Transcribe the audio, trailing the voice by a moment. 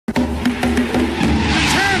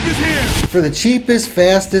For the cheapest,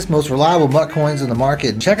 fastest, most reliable MUT coins in the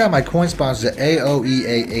market, check out my coin sponsors at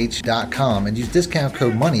AOEAH.com and use discount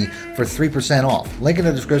code MONEY for 3% off. Link in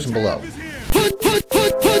the description below.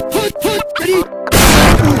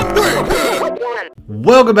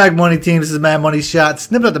 Welcome back, Money Team. This is Mad Money Shot.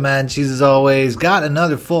 Snipping up the Madden cheese as always. Got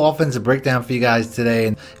another full offensive breakdown for you guys today.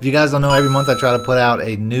 And if you guys don't know, every month I try to put out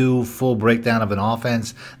a new full breakdown of an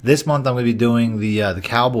offense. This month I'm going to be doing the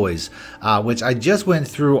Cowboys, which I just went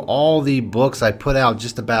through all the books I put out.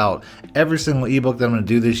 Just about every single ebook that I'm going to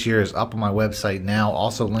do this year is up on my website now.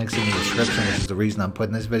 Also links in the description, which is the reason I'm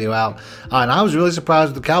putting this video out. And I was really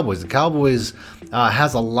surprised with the Cowboys. The Cowboys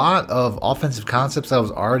has a lot of offensive concepts I was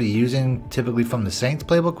already using, typically from the Saints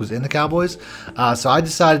playbook, was in the Cowboys. So I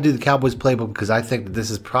decided to do the Cowboys playbook because I think that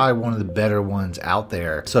this is probably one of the better ones out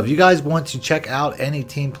there. So if you guys want to check out any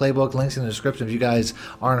team playbook, links in the description. If you guys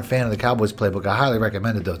aren't a fan of the Cowboys playbook, I highly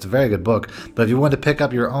recommend it though. It's a very good book. But if you want to pick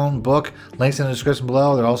up your own book, links in the description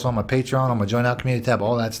below. They're also on my Patreon, on my Join Out community tab,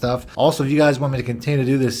 all that stuff. Also, if you guys want me to continue to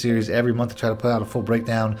do this series every month to try to put out a full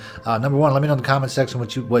breakdown, number one, let me know in the comment section what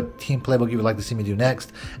team playbook you would like to see me do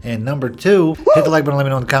next. And number two, hit the like button and let me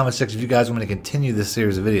know in the comment section if you guys want me to continue this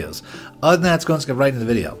series of videos. Other than that, let's get right into the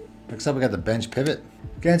video. Next up, we got the bench pivot.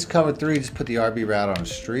 Against cover 3, just put the RB route on a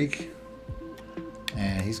streak.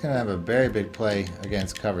 And he's going to have a very big play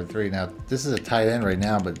against cover 3. Now, this is a tight end right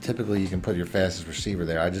now, but typically you can put your fastest receiver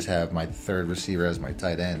there. I just have my third receiver as my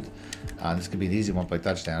tight end. This could be an easy one-play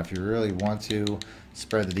touchdown. If you really want to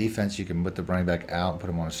spread the defense, you can put the running back out and put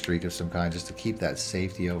him on a streak of some kind just to keep that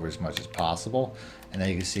safety over as much as possible. And then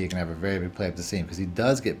you can see you can have a very big play up the seam because he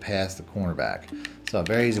does get past the cornerback. So a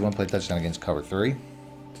very easy one-play touchdown against cover 3.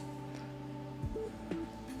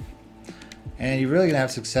 And you're really going to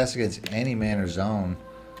have success against any man or zone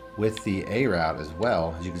with the A route as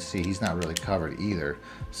well. As you can see, he's not really covered either.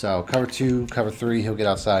 So cover 2, cover 3, he'll get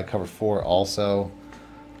outside. Cover 4 also.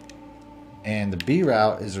 And the B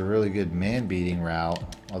route is a really good man-beating route.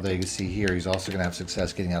 Although you can see here, he's also going to have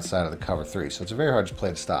success getting outside of the cover 3. So it's a very hard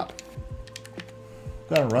play to stop.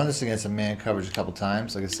 Go ahead and run this against a man coverage a couple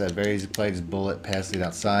times. Like I said, very easy play. Just bullet, pass lead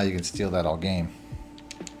outside. You can steal that all game.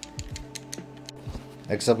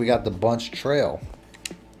 Next up, we got the bunch trail.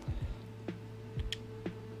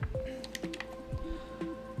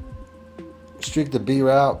 Streak the B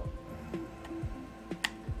route.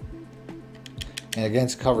 And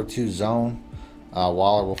against cover 2 zone,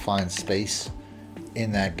 Waller will find space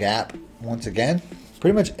in that gap once again.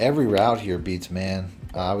 Pretty much every route here beats man.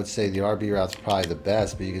 I would say the RB route's probably the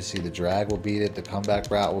best, but you can see the drag will beat it, the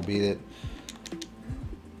comeback route will beat it,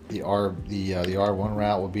 the R1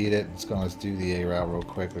 route will beat it. Let's do the A route real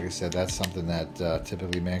quick. Like I said, that's something that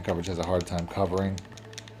typically man coverage has a hard time covering.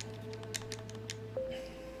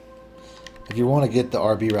 If you want to get the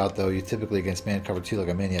RB route though, you typically against man cover 2 like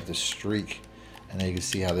I'm in, you have to streak. And then you can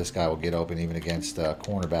see how this guy will get open even against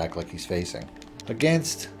cornerback like he's facing.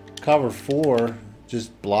 Against cover 4,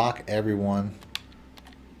 just block everyone.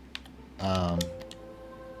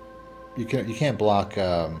 You can't block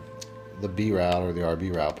the B route or the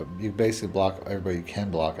RB route, but you basically block everybody you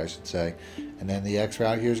can block, I should say. And then the X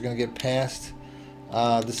route here is going to get past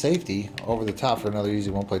the safety over the top for another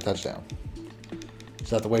easy one-play touchdown.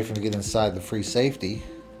 So have to wait for him to get inside the free safety.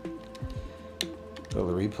 Go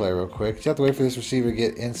to the replay real quick. You have to wait for this receiver to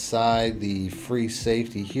get inside the free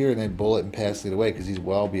safety here and then bullet and pass lead away because he's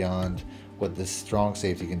well beyond what this strong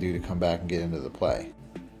safety can do to come back and get into the play.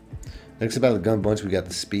 Next about the gun bunch, we got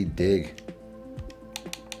the speed dig.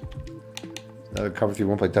 Another cover 3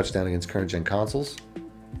 one-play touchdown against current gen consoles.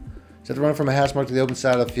 Just have to run from a hash mark to the open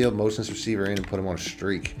side of the field, motion this receiver in and put him on a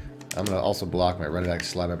streak. I'm going to also block my running back,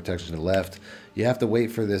 slide my protection to the left. You have to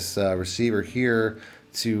wait for this receiver here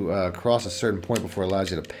to cross a certain point before it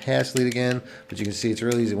allows you to pass lead again. But you can see it's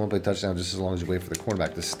really easy one-play touchdown just as long as you wait for the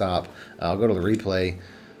cornerback to stop. I'll go to the replay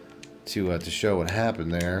to show what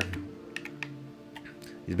happened there.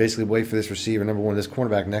 You basically wait for this receiver. Number one, this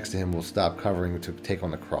cornerback next to him will stop covering to take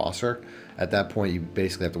on the crosser. At that point, you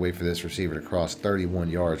basically have to wait for this receiver to cross 31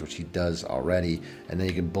 yards, which he does already, and then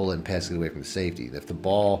you can bullet and pass lead away from the safety. If the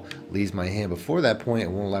ball leaves my hand before that point,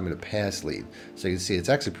 it won't allow me to pass lead. So you can see it's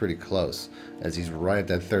actually pretty close as he's right at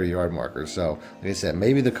that 30-yard marker. So like I said,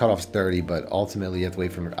 maybe the cutoff's 30, but ultimately you have to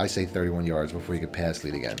wait for, I say 31 yards before you can pass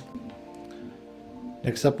lead again.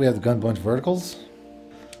 Next up, we have the gun bunch verticals.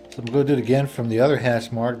 So I'm going to do it again from the other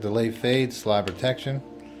hash mark, delay fade, slide protection.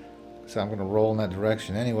 So I'm going to roll in that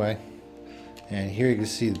direction anyway. And here you can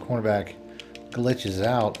see the cornerback glitches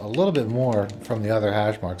out a little bit more from the other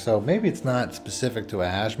hash mark. So maybe it's not specific to a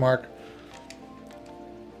hash mark,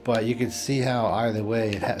 But you can see how either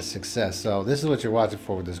way it has success. So this is what you're watching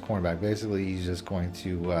for with this cornerback. Basically, he's just going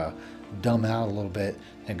to dumb out a little bit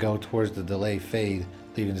and go towards the delay fade,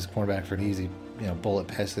 leaving this cornerback for an easy, bullet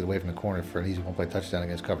pass it away from the corner for an easy one-play touchdown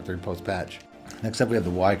against cover 3 post patch. Next up, we have the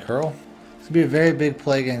Y curl. It's gonna be a very big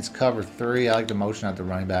play against cover 3. I like the motion out the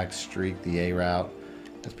running back, streak, the A route.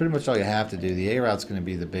 That's pretty much all you have to do. The A route's going to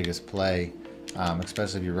be the biggest play,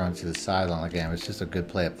 especially if you run to the sideline. Again, it's just a good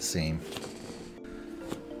play up the seam.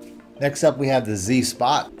 Next up, we have the Z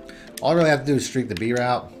spot. All I really have to do is streak the B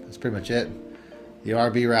route. That's pretty much it. The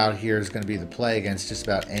RB route here is going to be the play against just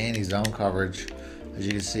about any zone coverage. As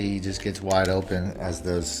you can see, he just gets wide open as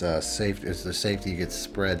the safety gets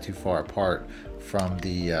spread too far apart from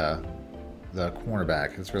the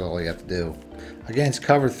cornerback. That's really all you have to do. Against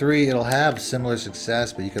cover 3, it'll have similar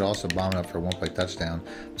success, but you could also bomb it up for a one-play touchdown.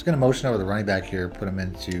 I'm just going to motion over the running back here, put him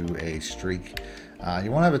into a streak.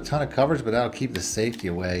 You won't have a ton of coverage, but that'll keep the safety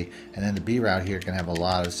away. And then the B route here can have a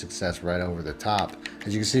lot of success right over the top.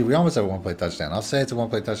 As you can see, we almost have a one-play touchdown. I'll say it's a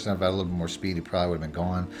one-play touchdown. If I had a little bit more speed, he probably would have been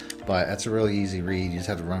gone. But that's a really easy read. You just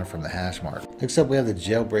have to run it from the hash mark. Next up, we have the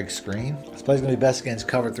jailbreak screen. This play's going to be best against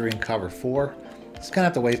cover 3 and cover 4. Just kind of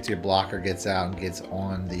have to wait till your blocker gets out and gets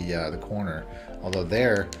on the corner. Although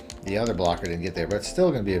there, the other blocker didn't get there. But it's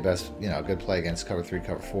still going to be a best, good play against cover 3,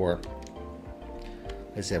 cover 4.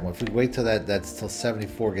 Like I said, if we wait till that's till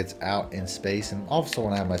 74 gets out in space, and also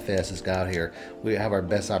when I have my fastest guy out here, we have our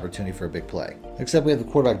best opportunity for a big play. Except we have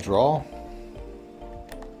the quarterback draw.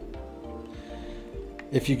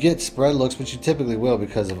 If you get spread looks, which you typically will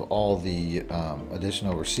because of all the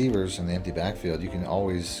additional receivers in the empty backfield, you can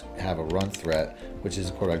always have a run threat, which is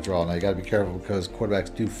a quarterback draw. Now you got to be careful because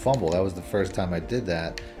quarterbacks do fumble. That was the first time I did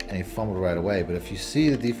that, and he fumbled right away. But if you see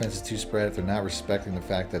the defense is too spread, if they're not respecting the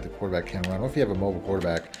fact that the quarterback can run, or if you have a mobile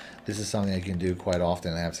quarterback, this is something that you can do quite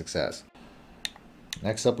often and have success.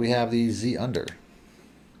 Next up, we have the Z under.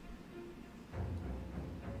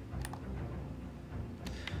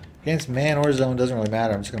 Against man or zone, doesn't really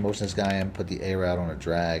matter. I'm just going to motion this guy in, put the A route on a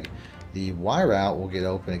drag. The Y route will get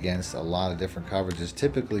open against a lot of different coverages.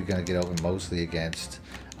 Typically going to get open mostly against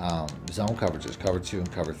zone coverages, cover 2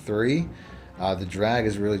 and cover 3. The drag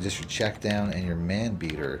is really just your check down and your man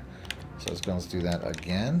beater. So let's do that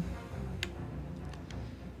again.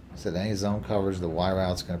 So any zone coverage, the Y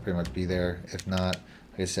route's going to pretty much be there. If not,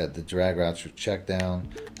 like I said, the drag route's your check down.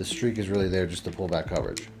 The streak is really there just to pull back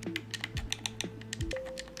coverage.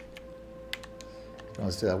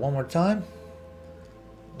 Let's do that one more time.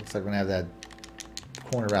 Looks like we're going to have that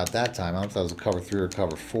corner route that time. I don't know if that was a cover 3 or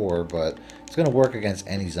cover 4, but it's going to work against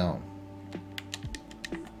any zone.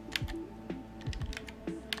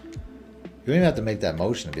 You don't even have to make that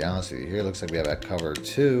motion, to be honest with you. Here it looks like we have that cover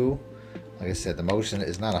 2. Like I said, the motion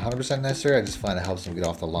is not 100% necessary. I just find it helps them get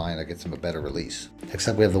off the line. It gets them a better release. Next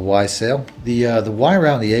up, we have the Y sail. The Y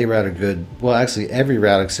route and the A route are good. Well, actually, every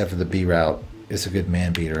route except for the B route is a good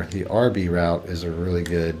man beater. The RB route is a really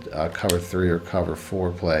good cover 3 or cover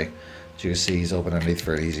 4 play. As you can see, he's open underneath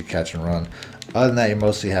for an easy catch and run. Other than that, you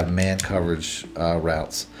mostly have man coverage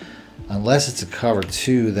routes. Unless it's a cover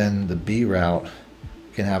 2, then the B route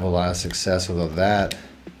can have a lot of success, although that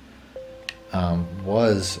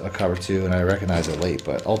was a cover 2, and I recognize it late,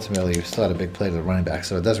 but ultimately you still had a big play to the running back,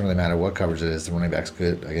 so it doesn't really matter what coverage it is. The running back's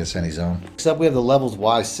good against any zone. Next up, we have the levels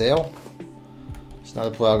Y sail. It's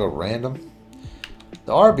another play. I'll go random.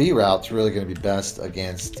 The RB route's really going to be best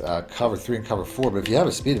against cover 3 and cover 4, but if you have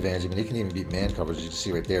a speed advantage, I mean, he can even beat man coverage. You can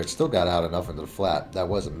see right there, it still got out enough into the flat. That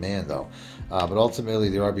wasn't man, though. But ultimately,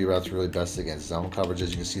 the RB route's really best against zone coverage. As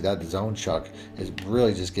you can see, that zone chuck is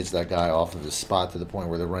really just gets that guy off of his spot to the point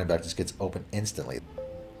where the running back just gets open instantly.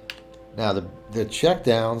 Now, the check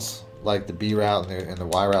downs, like the B route and the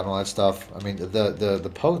Y route and all that stuff, I mean,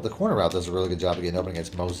 the corner route does a really good job of getting open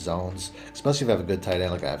against most zones, especially if you have a good tight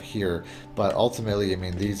end like I have here. But ultimately, I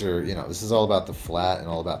mean, these are, this is all about the flat and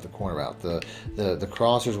all about the corner route. The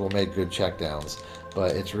crossers will make good check downs,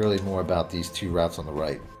 but it's really more about these two routes on the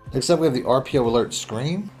right. Next up, we have the RPO alert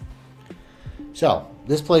screen. So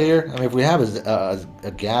this play here, I mean, if we have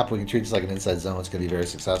a gap, we can treat this like an inside zone. It's going to be very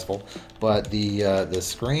successful. But the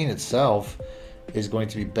screen itself is going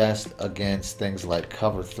to be best against things like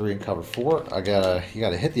cover 3 and cover 4. You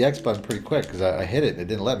gotta hit the X button pretty quick because I hit it and it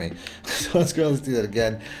didn't let me. So let's do that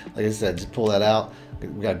again. Like I said, just pull that out.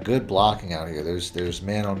 We got good blocking out here. There's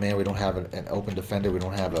man on man. We don't have an open defender. We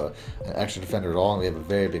don't have an extra defender at all, and we have a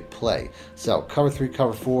very big play. So cover 3,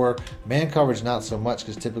 cover 4, man coverage not so much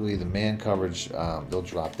because typically the man coverage they'll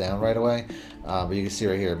drop down right away. But you can see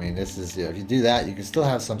right here. I mean, this is if you do that, you can still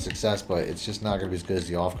have some success, but it's just not going to be as good as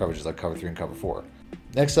the off coverages like cover 3 and cover 4.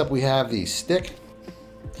 Next up, we have the stick.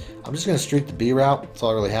 I'm just going to streak the B route. That's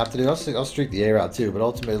all I really have to do. I'll streak the A route too, but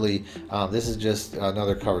ultimately this is just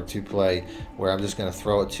another cover 2 play where I'm just going to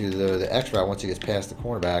throw it to the X route once he gets past the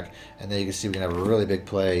cornerback, and then you can see we can have a really big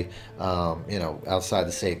play, you know, outside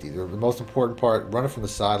the safety. The most important part, running from the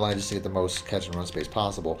sideline just to get the most catch and run space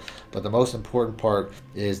possible, but the most important part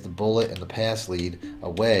is the bullet and the pass lead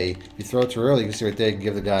away. If you throw it too early, you can see right there, you can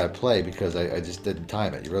give the guy a play because I just didn't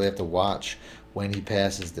time it. You really have to watch when he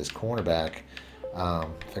passes this cornerback.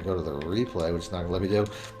 If I go to the replay, which is not going to let me do,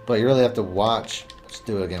 but you really have to watch. Let's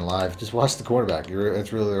do it again live. Just watch the quarterback.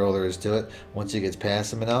 That's really all there is to it. Once he gets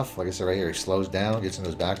past him enough, like I said right here, he slows down, gets in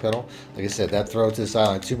his back pedal. Like I said, that throw to the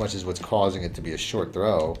sideline too much is what's causing it to be a short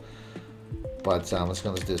throw. But let's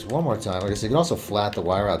do this one more time. Like I said, you can also flat the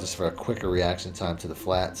wire out just for a quicker reaction time to the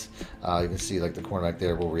flats. You can see like the cornerback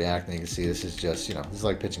there will react, and you can see this is just, you know, this is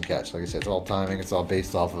like pitch and catch. Like I said, it's all timing. It's all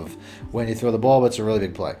based off of when you throw the ball, but it's a really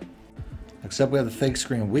big play. Except we have the fake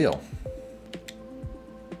screen wheel.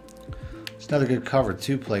 It's another good cover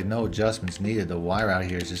 2 play, no adjustments needed. The wire out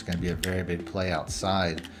here is just going to be a very big play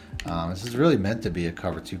outside. This is really meant to be a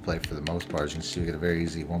cover 2 play for the most part. As you can see, we get a very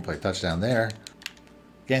easy 1-play touchdown there.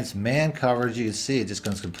 Against man coverage, you can see it just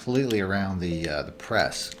goes completely around the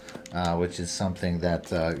press, which is something that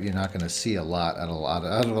you're not going to see a lot out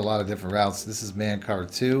of a lot of different routes. This is man cover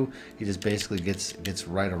 2. He just basically gets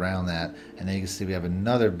right around that, and then you can see we have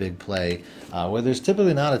another big play where there's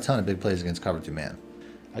typically not a ton of big plays against cover 2 man.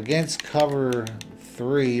 Against cover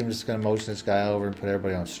 3, I'm just going to motion this guy over and put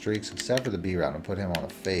everybody on streaks except for the B route and put him on a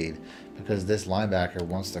fade because this linebacker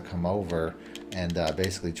wants to come over and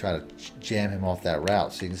basically try to jam him off that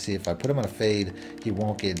route. So you can see if I put him on a fade, he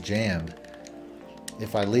won't get jammed.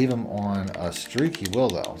 If I leave him on a streak, he will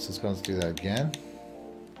though. So let's go and do that again.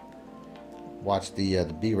 Watch the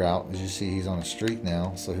B route. As you see, he's on a streak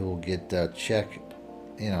now, so he will get check,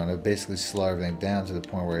 you know, and it'll basically slow everything down to the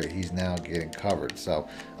point where he's now getting covered. So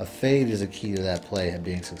a fade is a key to that play and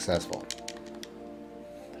being successful.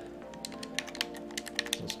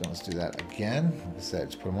 Let's do that again. Like I said,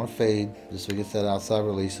 just put him on a fade just so he gets that outside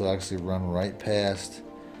release. He'll actually run right past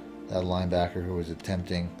that linebacker who was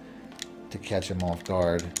attempting to catch him off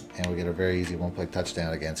guard, and we get a very easy 1-play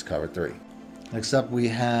touchdown against cover 3. Next up, we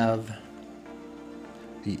have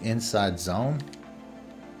the inside zone.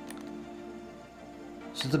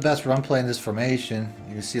 This is the best run play in this formation.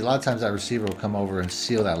 You can see a lot of times that receiver will come over and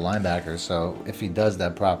seal that linebacker, so if he does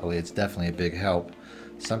that properly, it's definitely a big help.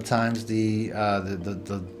 Sometimes the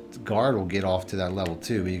guard will get off to that level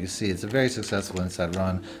too, but you can see it's a very successful inside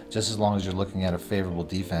run just as long as you're looking at a favorable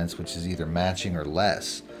defense, which is either matching or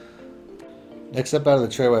less. Next up out of the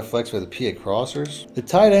trey wide flex with the PA crossers. The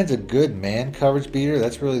tight end's a good man coverage beater.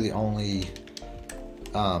 That's really the only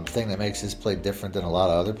thing that makes this play different than a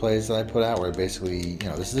lot of other plays that I put out, where basically, you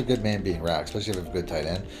know, this is a good man beating route, especially if you have a good tight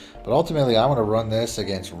end. But ultimately, I want to run this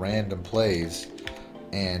against random plays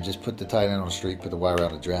and just put the tight end on a streak, put the wire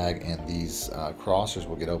around a drag, and these crossers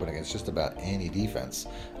will get open against just about any defense.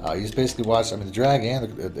 You just basically watch, I mean, the drag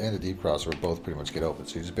and the deep crosser will both pretty much get open.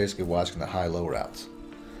 So you're just basically watching the high-low routes.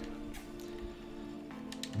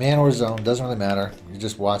 Man or zone, doesn't really matter. You're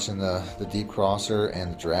just watching the deep crosser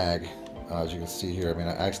and the drag. As you can see here, I mean,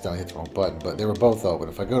 I accidentally hit the wrong button, but they were both open.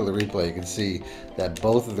 If I go to the replay, you can see that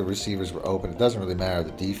both of the receivers were open. It doesn't really matter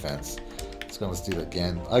the defense. Let's do that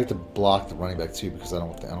again. I like to block the running back too because I don't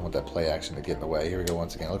want that play action to get in the way. Here we go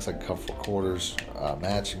once again. It looks like cover 4 quarters,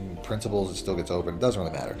 matching principles. It still gets open. It doesn't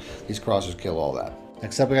really matter. These crossers kill all that.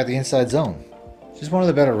 Next up, we got the inside zone. Just one of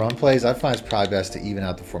the better run plays. I find it's probably best to even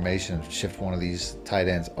out the formation and shift one of these tight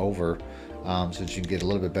ends over so that you can get a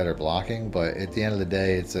little bit better blocking. But at the end of the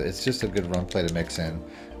day, it's just a good run play to mix in.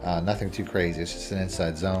 Nothing too crazy. It's just an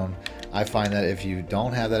inside zone. I find that if you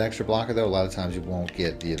don't have that extra blocker, though, a lot of times you won't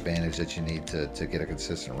get the advantage that you need to get a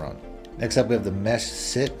consistent run. Next up, we have the mesh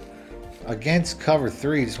sit. Against cover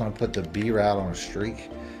 3, just want to put the B route on a streak.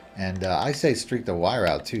 And I say streak the wire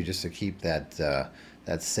out, too, just to keep that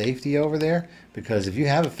that safety over there, because if you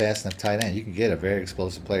have a fast enough tight end, you can get a very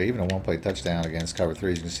explosive player, even a 1-play touchdown against cover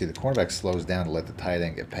 3. As you can see, the cornerback slows down to let the tight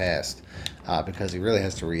end get past because he really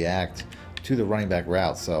has to react to the running back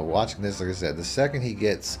route. So watching this, like I said, the second he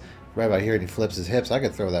gets right about here and he flips his hips, I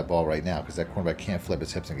could throw that ball right now because that cornerback can't flip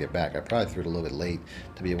his hips and get back. I probably threw it a little bit late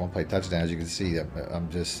to be a 1-play touchdown. As you can see, I'm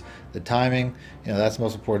just, the timing, you know, that's the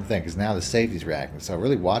most important thing because now the safety's reacting. So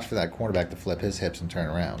really watch for that cornerback to flip his hips and turn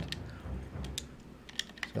around.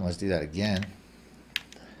 So let's do that again.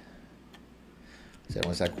 So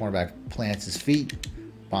once that cornerback plants his feet,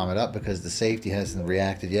 bomb it up because the safety hasn't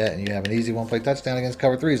reacted yet, and you have an easy 1-play touchdown against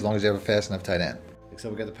cover 3 as long as you have a fast enough tight end.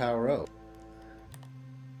 Except we got the power O.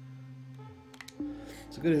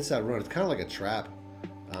 It's a good inside run. It's kind of like a trap.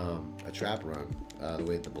 a trap run, the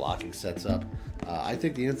way the blocking sets up. I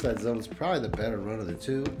think the inside zone is probably the better run of the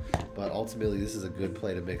two, but ultimately this is a good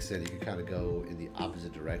play to mix in. You can kind of go in the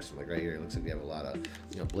opposite direction. Like right here, it looks like we have a lot of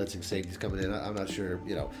blitzing safeties coming in. I'm not sure.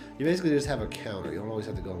 You basically just have a counter. You don't always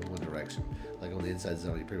have to go in one direction. Like on the inside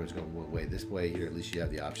zone, you pretty much go one way. This way here, at least you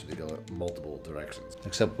have the option to go multiple directions.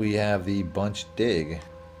 Except we have the bunch dig.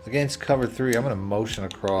 Against cover 3, I'm going to motion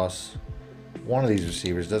across one of these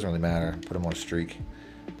receivers. Doesn't really matter. Put them on a streak.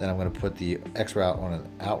 Then I'm going to put the X route on an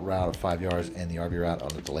out route of 5 yards and the RB route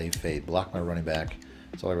on a delay fade. Block my running back.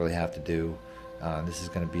 That's all I really have to do. This is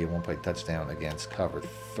going to be a one-play touchdown against cover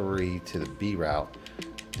 3 to the B route,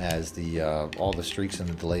 as the all the streaks in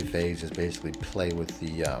the delay fades just basically play with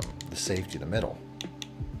the safety in the middle.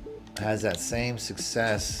 Has that same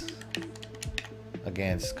success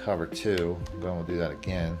against cover 2. I'm going to do that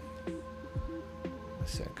again.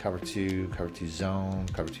 Let's see, cover 2 zone,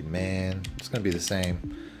 cover 2 man. It's going to be the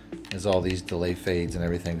same as all these delay fades and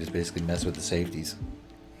everything, just basically mess with the safeties.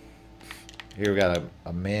 Here we got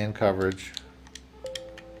a man coverage.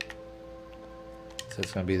 So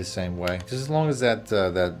it's going to be the same way. Just as long as that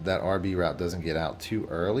RB route doesn't get out too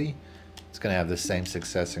early, it's going to have the same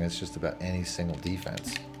success against just about any single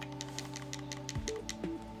defense.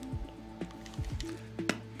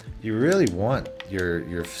 You really want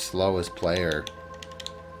your slowest player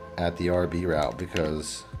at the RB route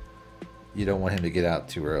because you don't want him to get out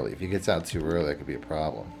too early. If he gets out too early, that could be a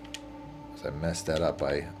problem. So I messed that up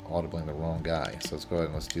by audibling the wrong guy. So let's go ahead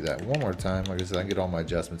and let's do that one more time. Like I said, I can get all my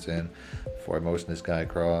adjustments in before I motion this guy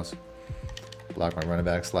across. Block my running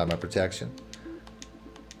back, slide my protection.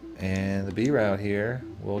 And the B route here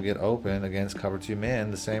will get open against cover 2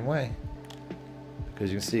 man the same way.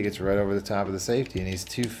 Because you can see it gets right over the top of the safety and he's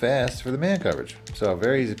too fast for the man coverage. So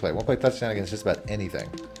very easy play. One play touchdown against just about anything.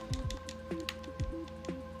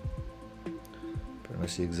 Pretty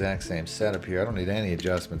much the exact same setup here. I don't need any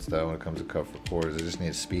adjustments though when it comes to cover 4 quarters. I just need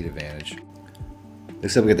a speed advantage.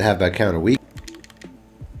 Except we get the halfback counter weak.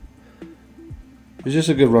 It's just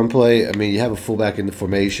a good run play. I mean, you have a fullback in the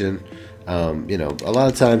formation. A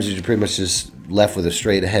lot of times you're pretty much just left with a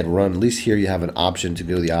straight ahead run. At least here you have an option to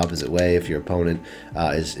go the opposite way if your opponent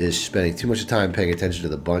is spending too much time paying attention to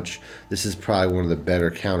the bunch. This is probably one of the better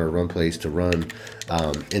counter run plays to run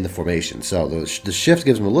in the formation. So the shift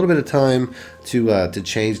gives them a little bit of time to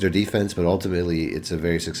change their defense, but ultimately it's a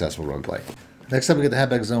very successful run play. Next up, we get the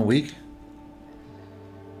halfback zone weak.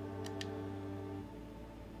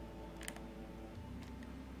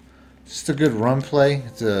 Just a good run play.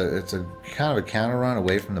 It's a kind of a counter run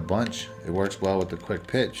away from the bunch. It works well with the quick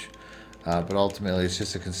pitch, but ultimately it's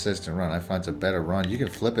just a consistent run. I find it's a better run. You can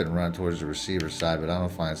flip it and run towards the receiver side, but I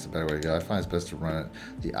don't find it's the better way to go. I find it's best to run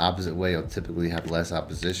it the opposite way. You'll typically have less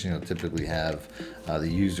opposition. You'll typically have the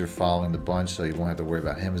user following the bunch, so you won't have to worry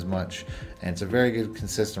about him as much. And it's a very good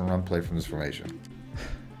consistent run play from this formation.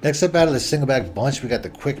 Next up out of the single back bunch, we got the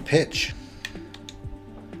quick pitch.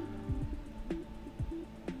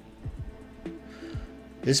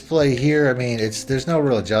 This play here, I mean, there's no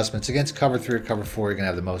real adjustments. Against cover 3 or cover 4, you're going to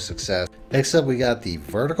have the most success. Next up, we got the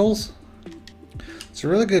verticals. It's a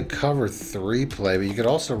really good cover 3 play, but you could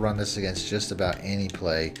also run this against just about any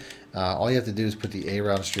play. All you have to do is put the A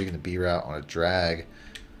route on a streak and the B route on a drag,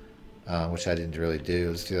 which I didn't really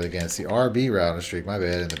do. Let's do it again. It's the RB route on a streak, my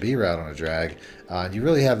bad, and the B route on a drag. You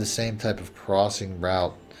really have the same type of crossing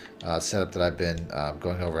route setup that I've been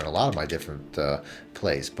going over in a lot of my different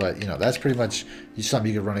plays. But, that's pretty much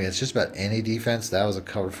something you could run against just about any defense. That was a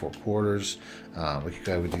cover 4 quarters. We could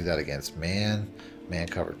go do that against man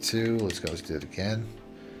cover 2. Let's do it again.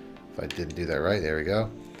 If I didn't do that right, there we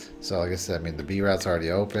go. So like I said, I mean, the B route's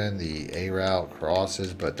already open. The A route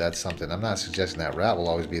crosses, but that's something. I'm not suggesting that route will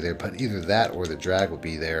always be there, but either that or the drag will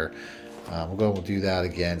be there. We'll do that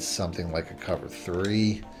against something like a cover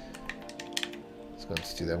 3.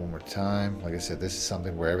 Let's do that one more time. Like I said, this is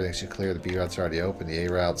something where everything should clear. The B route's already open. The A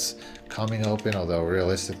route's coming open, although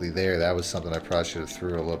realistically that was something I probably should have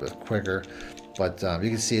threw a little bit quicker. But you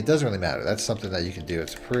can see it doesn't really matter. That's something that you can do.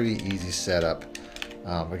 It's a pretty easy setup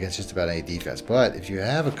against just about any defense. But if you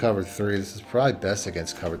have a cover 3, this is probably best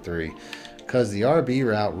against cover 3. Because the RB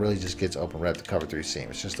route really just gets open right at the cover 3 seam.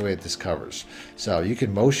 It's just the way it this covers. So you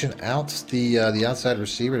can motion out the outside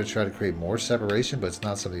receiver to try to create more separation, but it's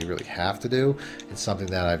not something you really have to do. It's something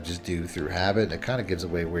that I just do through habit, and it kind of gives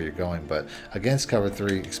away where you're going. But against cover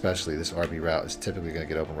 3, especially, this RB route is typically going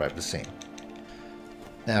to get open right at the seam.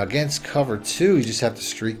 Now against cover 2, you just have to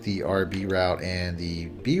streak the RB route, and the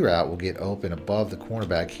B route will get open above the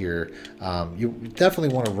cornerback here. You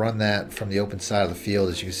definitely want to run that from the open side of the field.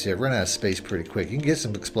 As you can see, I run out of space pretty quick. You can get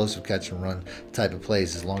some explosive catch and run type of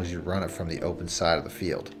plays as long as you run it from the open side of the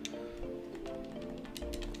field.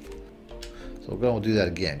 So we'll go and do that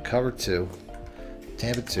again. Cover 2,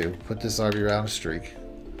 Tampa 2, put this RB route on a streak.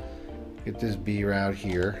 Get this B route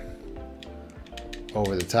here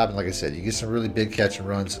over the top, and like I said, you get some really big catch and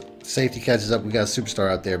runs. Safety catches up. We got a superstar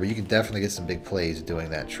out there, but you can definitely get some big plays doing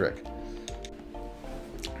that trick.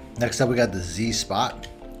 Next up, we got the Z spot.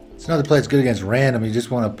 It's another play that's good against random. You just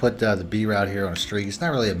want to put the B route here on a streak. It's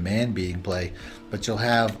not really a man beating play, but you'll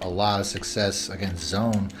have a lot of success against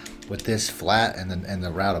zone with this flat and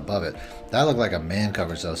the route above it. That looked like a man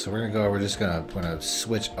coverage though, so we're just gonna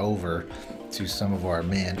switch over to some of our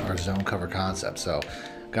zone cover concept. So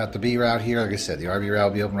got the B route here. Like I said, the RB route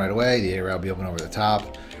will be open right away. The A route will be open over the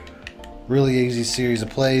top. Really easy series of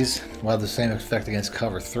plays. We'll have the same effect against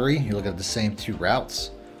cover 3. You look at the same 2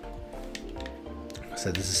 routes. Like I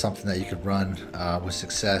said, this is something that you could run with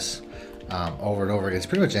success over and over against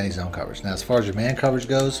pretty much any zone coverage. Now, as far as your man coverage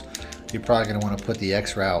goes, you're probably going to want to put the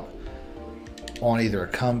X route on either a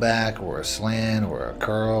comeback or a slant or a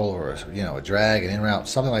curl or a drag, an in route,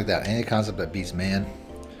 something like that. Any concept that beats man.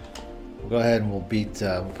 We'll go ahead and we'll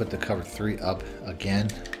put the cover 3 up again.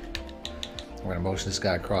 We're going to motion this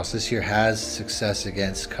guy across. This here has success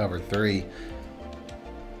against cover 3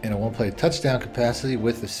 in a one-play touchdown capacity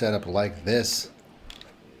with the setup like this.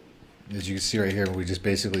 As you can see right here, we just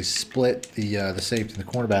basically split the safety and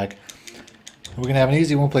the cornerback. We're going to have an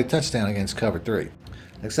easy one-play touchdown against cover 3.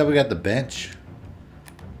 Next up, we got the bench.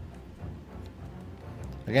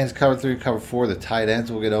 Against cover 3, cover 4, the tight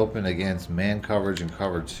ends will get open. Against man coverage and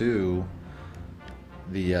cover 2,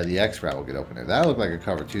 the X route will get open there. That looked like a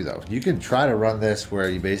cover 2 though. You can try to run this where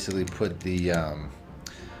you basically put the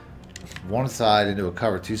one side into a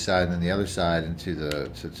cover 2 side and then the other side into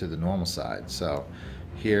the normal side. So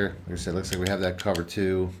here, like I said, looks like we have that cover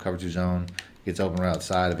 2 zone. Gets open right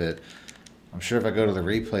outside of it. I'm sure if I go to the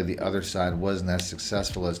replay, the other side wasn't as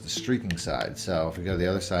successful as the streaking side. So if we go to the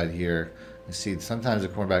other side here, you see sometimes the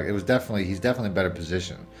cornerback, he's definitely in better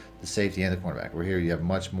position, the safety and the cornerback. Where here you have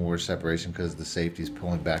much more separation because the safety's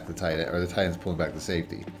pulling back the tight end, or the tight end's pulling back the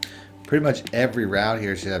safety. Pretty much every route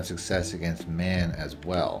here should have success against man as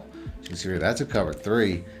well. As you can see here, that's a cover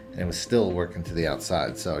 3, and it was still working to the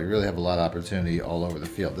outside. So you really have a lot of opportunity all over the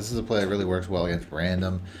field. This is a play that really works well against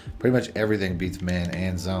random. Pretty much everything beats man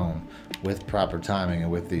and zone with proper timing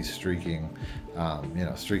and with these streaking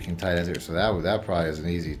tight ends here. So that probably is an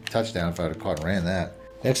easy touchdown if I would have caught and ran that.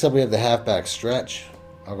 Next up, we have the halfback stretch.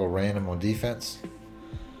 I'll go random on defense.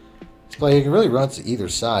 This play, you can really run to either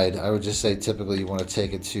side. I would just say typically you want to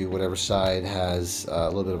take it to whatever side has a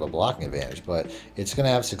little bit of a blocking advantage, but it's going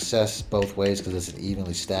to have success both ways because it's an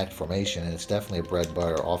evenly stacked formation, and it's definitely a bread and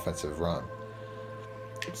butter offensive run.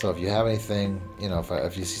 So if you have anything,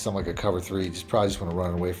 if you see something like a cover 3, you probably just want to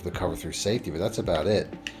run away for the cover 3 safety, but that's about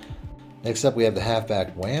it. Next up, we have the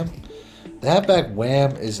halfback wham. The halfback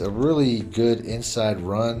wham is a really good inside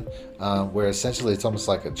run where essentially it's almost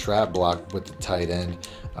like a trap block with the tight end.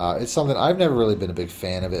 It's something I've never really been a big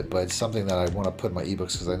fan of it, but it's something that I want to put in my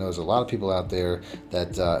ebooks because I know there's a lot of people out there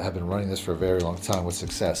that have been running this for a very long time with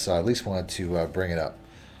success. So I at least wanted to bring it up.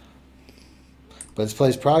 But this play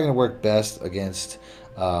is probably going to work best against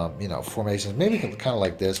formations, maybe kind of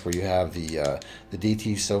like this, where you have the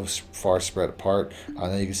DT so far spread apart.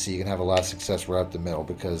 Then you can see you can have a lot of success right up the middle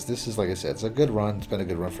because this is, like I said, it's a good run. It's been a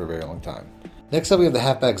good run for a very long time. Next up, we have the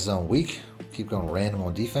halfback zone weak. Keep going random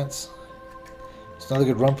on defense. It's another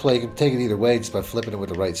good run play. You can take it either way just by flipping it with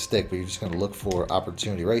the right stick, but you're just going to look for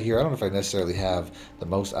opportunity. Right here, I don't know if I necessarily have the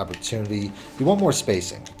most opportunity. You want more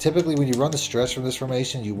spacing. Typically, when you run the stretch from this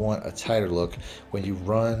formation, you want a tighter look. When you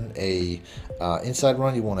run a inside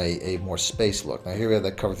run, you want a more spaced look. Now here we have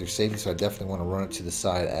that cover 3 safety, so I definitely want to run it to the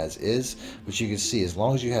side as is. But you can see, as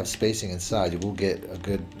long as you have spacing inside, you will get a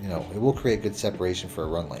good, it will create good separation for a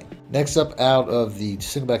run lane. Next up, out of the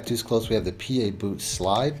singleback deuce close, we have the PA boot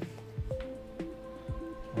slide.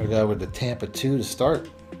 We're going to go with the Tampa 2 to start.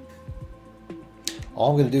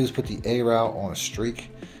 All I'm going to do is put the A route on a streak,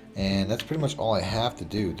 and that's pretty much all I have to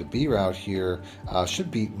do. The B route here should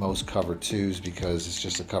beat most cover 2s because it's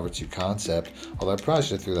just a cover 2 concept, although I probably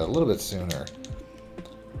should have threw that a little bit sooner.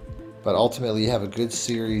 But ultimately, you have a good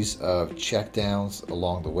series of checkdowns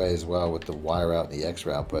along the way as well with the Y route and the X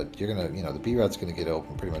route. But you're going to, the B route's going to get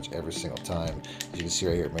open pretty much every single time. As you can see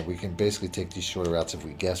right here, we can basically take these shorter routes if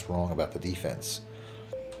we guess wrong about the defense.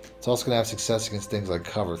 It's also going to have success against things like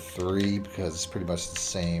cover 3 because it's pretty much the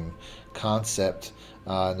same concept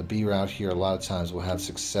And the B route here, a lot of times, will have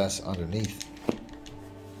success underneath.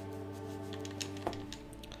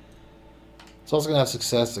 It's also going to have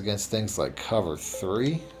success against things like cover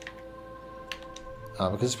 3.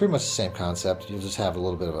 Because it's pretty much the same concept. You'll just have a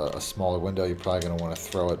little bit of a smaller window. You're probably going to want to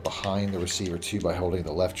throw it behind the receiver too by holding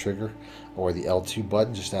the left trigger or the L2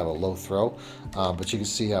 button just to have a low throw. But you can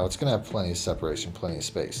see how it's going to have plenty of separation, plenty of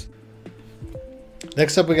space.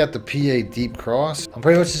 Next up, we got the PA deep cross. I'm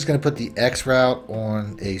pretty much just going to put the X route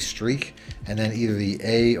on a streak and then either the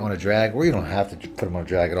A on a drag, or you don't have to put them on a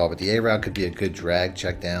drag at all, but the A route could be a good drag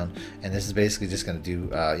check down. And this is basically just going to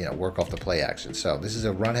do, work off the play action. So this is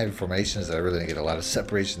a run heavy formation, so I really didn't get a lot of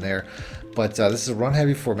separation there. But this is a run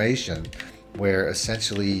heavy formation where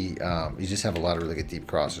essentially you just have a lot of really good deep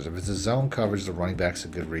crossers. If it's a zone coverage, the running back's a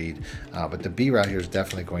good read. But the B route here is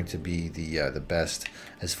definitely going to be the best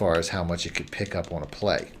as far as how much it could pick up on a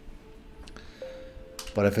play.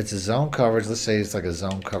 But if it's a zone coverage, let's say it's like a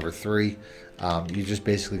zone cover 3, you just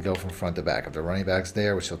basically go from front to back. If the running back's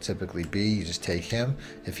there, which he'll typically be, you just take him.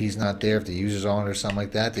 If he's not there, if the user's on or something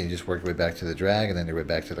like that, then you just work your way back to the drag and then your way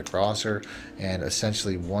back to the crosser. And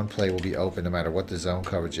essentially one play will be open no matter what the zone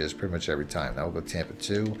coverage is pretty much every time. Now we'll go Tampa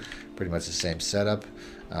 2, pretty much the same setup.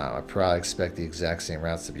 I probably expect the exact same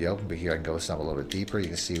routes to be open, but here I can go with something a little bit deeper. You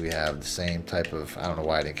can see we have the same type of, I don't know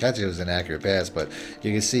why I didn't catch it, it was an accurate pass, but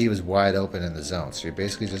you can see he was wide open in the zone. So you're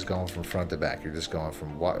basically just going from front to back. You're just going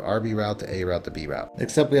from RB route to A route to B route.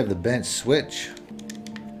 Next up, we have the bench switch.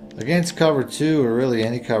 Against cover 2 or really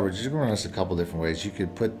any coverage, you can run this a couple different ways. You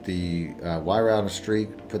could put the Y route on a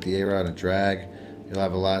streak, put the A route on a drag. You'll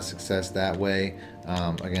have a lot of success that way.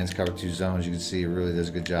 Against cover 2 zones, you can see it really does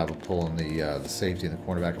a good job of pulling the safety and the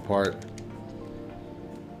cornerback apart.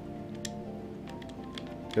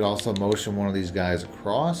 You could also motion one of these guys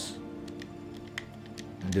across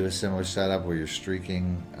and do a similar setup where you're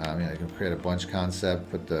streaking. You can create a bunch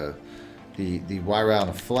concept, put the Y route on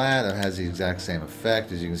a flat. It has the exact same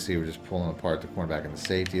effect. As you can see, we're just pulling apart the cornerback and the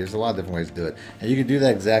safety. There's a lot of different ways to do it. And you can do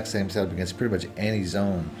that exact same setup against pretty much any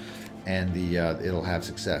zone, and it'll have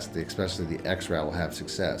success. Especially the X route will have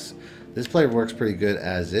success. This play works pretty good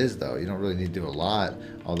as is, though. You don't really need to do a lot.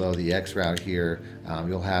 Although the X route here,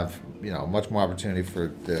 you'll have much more opportunity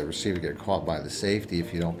for the receiver to get caught by the safety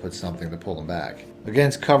if you don't put something to pull them back.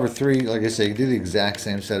 Against cover 3, like I say, you can do the exact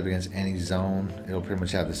same setup against any zone. It'll pretty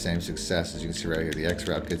much have the same success. As you can see right here, the X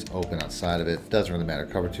route gets open outside of it. Doesn't really matter.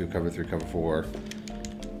 Cover 2, cover 3, cover 4.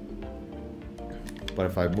 But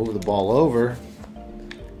if I move the ball over,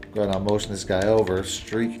 go ahead and I'll motion this guy over,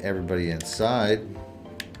 streak everybody inside.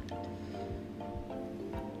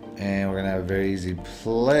 And we're going to have a very easy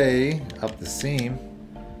play up the seam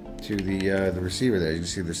to the receiver there. You can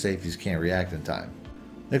see the safeties can't react in time.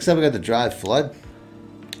 Next up, we got the drive flood.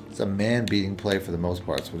 It's a man-beating play for the most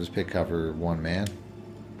part, so we'll just pick cover 1 man.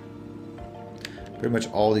 Pretty much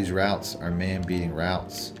all these routes are man-beating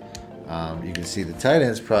routes. You can see the tight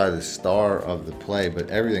end is probably the star of the play, but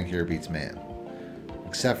everything here beats man.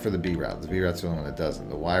 Except for the B route. The B route's the only one that doesn't.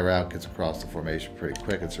 The Y route gets across the formation pretty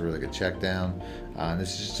quick. It's a really good check down. And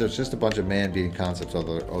it's just a bunch of man-beating concepts,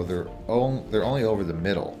 although they're only over the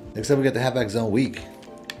middle. Next up, we got the halfback zone weak.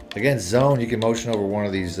 Against zone, you can motion over one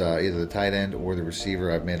of these, either the tight end or the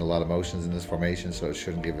receiver. I've made a lot of motions in this formation, so you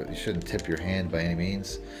shouldn't tip your hand by any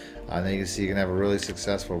means. And then you can see you can have a really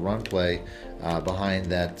successful run play behind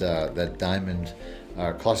that diamond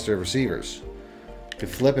cluster of receivers. You can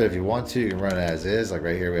flip it if you want to. You can run it as is. Like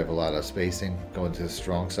right here, we have a lot of spacing going to the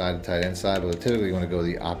strong side and tight end side, but typically you want to go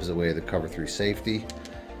the opposite way of the cover 3 safety.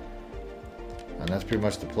 And that's pretty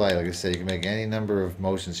much the play. Like I said, you can make any number of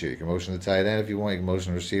motions here. You can motion the tight end if you want. You can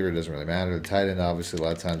motion the receiver. It doesn't really matter. The tight end, obviously, a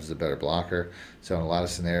lot of times is a better blocker. So in a lot of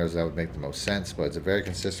scenarios, that would make the most sense. But it's a very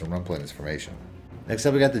consistent run play in this formation. Next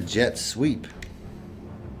up, we got the jet sweep.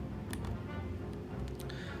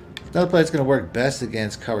 Another play that's going to work best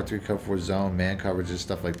against cover 3, cover 4 zone, man coverages,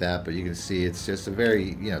 stuff like that. But you can see it's just a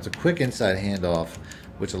very, it's a quick inside handoff,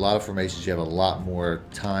 which a lot of formations you have a lot more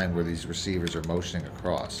time where these receivers are motioning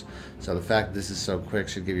across. So the fact that this is so quick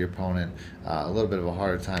should give your opponent a little bit of a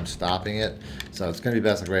harder time stopping it. So it's going to be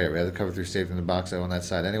best like right here. We have the cover 3 safety in the box on that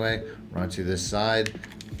side anyway. Run to this side.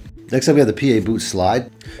 Next up, we have the PA boot slide.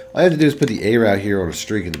 All you have to do is put the A route here on a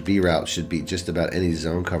streak, and the B route should beat just about any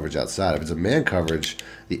zone coverage outside. If it's a man coverage,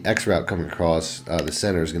 the X route coming across the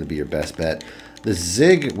center is going to be your best bet. The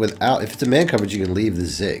zig if it's a man coverage, you can leave the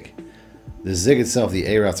zig. The zig itself, the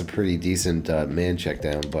A route's a pretty decent man check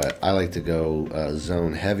down, but I like to go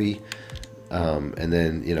zone heavy. And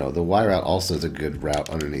then, the Y route also is a good route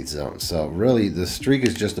underneath zone. So really, the streak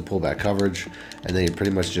is just a pullback coverage, and then you're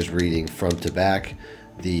pretty much just reading front to back.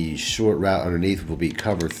 The short route underneath will be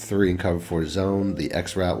cover 3 and cover 4 zone. The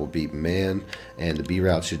X route will be man, and the B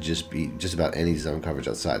route should just be just about any zone coverage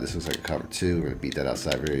outside. This looks like a cover 2. We're going to beat that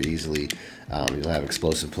outside very easily. You'll have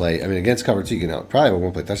explosive play. I mean, against cover 2, you can probably have a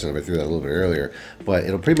one-play touchdown if I threw that a little bit earlier, but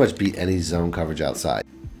it'll pretty much beat any zone coverage outside.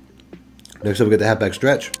 Next up, we got the halfback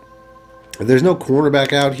stretch. If there's no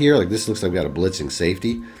cornerback out here, like this looks like we got a blitzing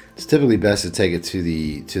safety, it's typically best to take it to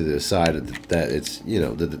the side of that it's, you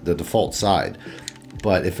know, the default side.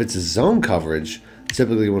 But if it's a zone coverage,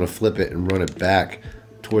 typically you want to flip it and run it back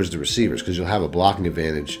towards the receivers because you'll have a blocking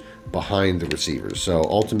advantage behind the receivers. So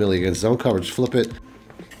ultimately against zone coverage, flip it.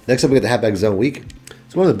 Next up, we got the halfback zone weak.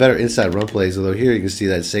 It's one of the better inside run plays, although here you can see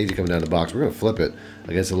that safety coming down the box. We're going to flip it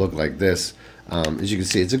against a look like this. As you can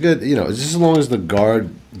see, it's a good, you know, just as long as the guard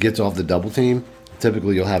gets off the double team,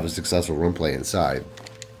 typically you'll have a successful run play inside.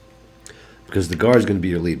 Because the guard is going to be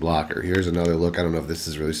your lead blocker. Here's another look. I don't know if this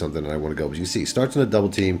is really something that I want to go, but you can see, starts on a double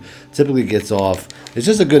team, typically gets off. It's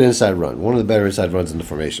just a good inside run. One of the better inside runs in the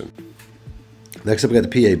formation. Next up, we got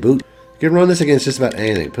the PA boot. You can run this against just about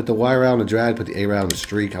anything. Put the Y route on the drag, put the A route on the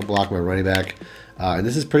streak. I'll block my running back. And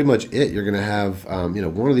this is pretty much it. You're going to have, you know,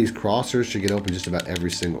 one of these crossers should get open just about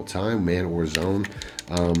every single time, man or zone.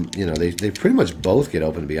 You know, they pretty much both get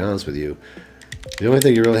open, to be honest with you. The only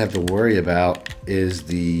thing you really have to worry about is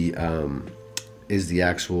the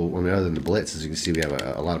actual, I mean, other than the blitz, as you can see, we have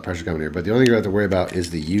a lot of pressure coming here. But the only thing you have to worry about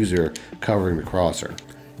is the user covering the crosser.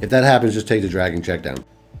 If that happens, just take the dragging check down.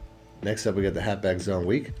 Next up, we got the halfback zone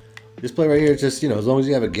weak. This play right here, just, you know, as long as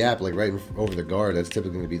you have a gap like right over the guard, that's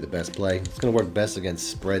typically going to be the best play. It's going to work best against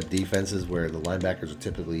spread defenses where the linebackers are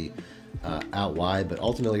typically out wide, but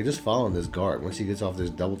ultimately you're just following this guard. Once he gets off this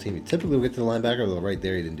double team, you typically will get to the linebacker, although right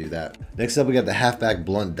there he didn't do that. Next up, we got the halfback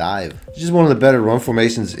blunt dive. It's just one of the better run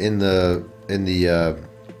formations in the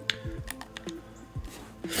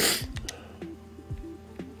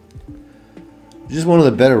just one of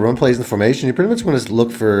the better run plays in the formation. You pretty much want to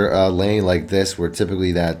look for a lane like this where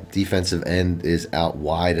typically that defensive end is out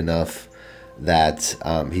wide enough that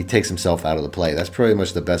he takes himself out of the play. That's pretty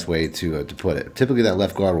much the best way to put it. Typically that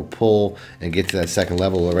left guard will pull and get to that second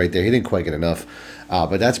level right there. He didn't quite get enough.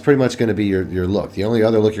 But that's pretty much going to be your look. The only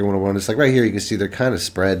other look you want to run is like right here. You can see they're kind of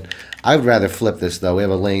spread. I would rather flip this though. We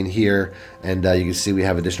have a lane here, and you can see we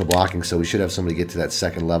have additional blocking, so we should have somebody get to that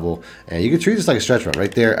second level. And you can treat this like a stretch run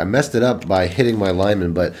right there. I messed it up by hitting my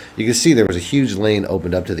lineman, but you can see there was a huge lane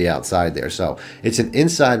opened up to the outside there. So it's an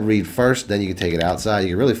inside read first, then you can take it outside.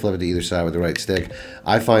 You can really flip it to either side with the right stick.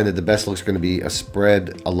 I find that the best look is going to be a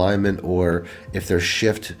spread alignment, or if they're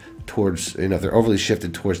shift towards, you know, if they're overly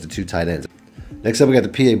shifted towards the two tight ends. Next up, we got the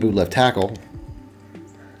PA boot left tackle.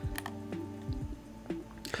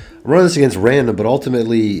 Run this against random, but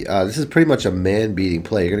ultimately, this is pretty much a man-beating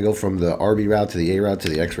play. You're going to go from the RB route to the A route to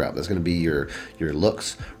the X route. That's going to be your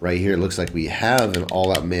looks. Right here, it looks like we have an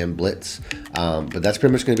all-out man blitz, but that's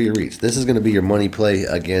pretty much going to be your reads. This is going to be your money play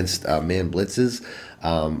against man blitzes.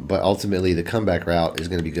 But ultimately the comeback route is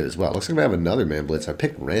going to be good as well. Looks like we have another man blitz. I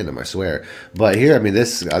picked random, I swear. But here, I mean,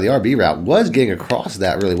 this the RB route was getting across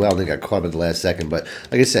that really well, and then got caught up at the last second. But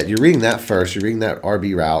like I said, you're reading that first. You're reading that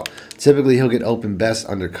RB route. Typically, he'll get open best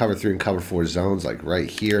under cover 3 and cover 4 zones, like right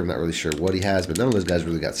here. I'm not really sure what he has, but none of those guys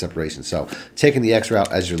really got separation. So taking the X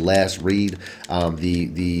route as your last read,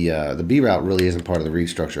 the B route really isn't part of the read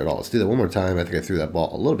structure at all. Let's do that one more time. I think I threw that ball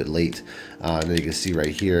a little bit late. And then you can see right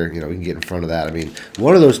here, you know, we can get in front of that. I mean,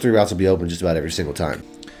 one of those 3 routes will be open just about every single time.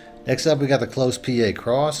 Next up, we got the close PA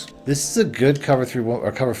cross. This is a good cover 3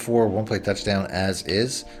 or cover 4 one-play touchdown as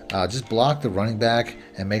is. Just block the running back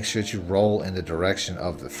and make sure that you roll in the direction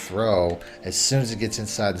of the throw. As soon as it gets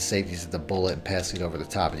inside the safeties at the bullet and pass it over the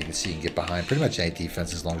top, and you can see you can get behind pretty much any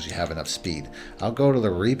defense as long as you have enough speed. I'll go to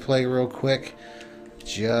the replay real quick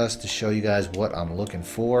just to show you guys what I'm looking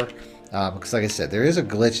for. Because like I said, there is a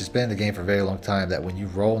glitch. It's been in the game for a very long time that when you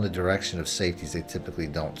roll in the direction of safeties, they typically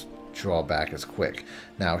don't draw back as quick.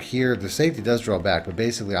 Now here, the safety does draw back, but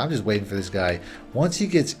basically I'm just waiting for this guy. Once he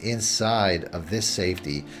gets inside of this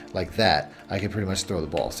safety like that, I can pretty much throw the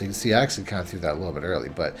ball. So you can see I actually kind of threw that a little bit early,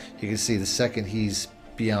 but you can see the second he's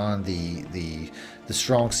beyond the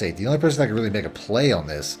strong safety. The only person that can really make a play on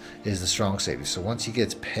this is the strong safety. So once he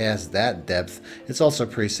gets past that depth, it's also a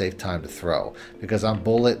pretty safe time to throw, because I'm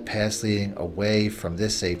bullet pass leading away from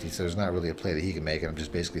this safety, so there's not really a play that he can make, and I'm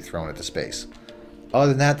just basically throwing it to space. Other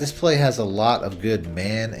than that, this play has a lot of good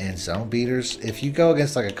man and zone beaters. If you go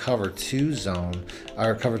against like a cover 2 zone,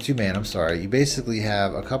 or cover 2 man, I'm sorry, you basically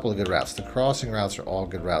have a couple of good routes. The crossing routes are all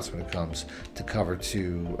good routes when it comes to cover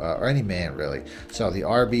 2, or any man really. So the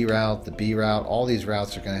RB route, the B route, all these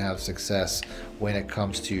routes are going to have success when it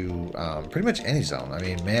comes to pretty much any zone. I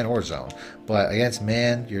mean, man or zone. But against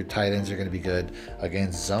man, your tight ends are going to be good.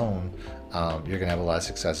 Against zone, you're going to have a lot of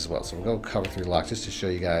success as well. So we'll go cover 3 lock just to show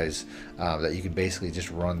you guys that you can basically just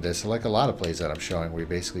run this like a lot of plays that I'm showing, where you're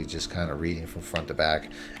basically just kind of reading from front to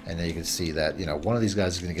back, and then you can see that, you know, one of these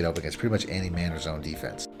guys is going to get up against pretty much any man or zone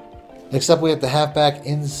defense. Next up, we have the halfback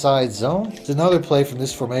inside zone. It's another play from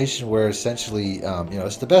this formation where essentially, you know,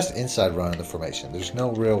 it's the best inside run in the formation. There's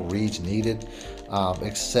no real reads needed,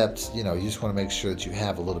 except, you know, you just want to make sure that you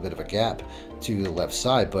have a little bit of a gap to the left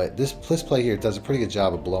side. But this play here does a pretty good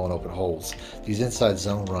job of blowing open holes. These inside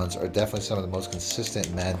zone runs are definitely some of the most consistent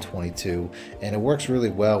in Madden 22, and it works really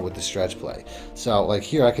well with the stretch play. So like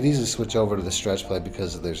here, I could easily switch over to the stretch play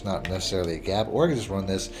because there's not necessarily a gap, or I can just run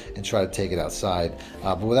this and try to take it outside.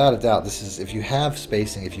 But without a doubt, this is, if you have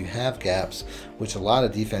spacing, if you have gaps, which a lot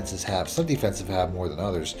of defenses have, some defenses have more than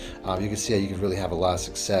others, you can see how you can really have a lot of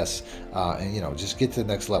success, and, you know, just get to the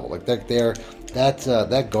next level. Like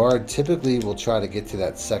that guard typically will try to get to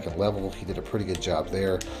that second level. He did a pretty good job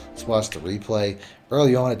there. Let's watch the replay.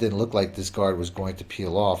 Early on, it didn't look like this guard was going to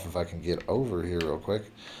peel off. If I can get over here real quick.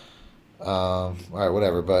 All right,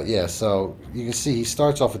 whatever. But yeah, so you can see he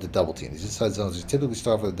starts off with the double team. These inside zones, you typically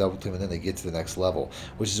start with a double team and then they get to the next level,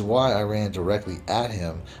 which is why I ran directly at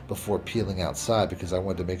him before peeling outside, because I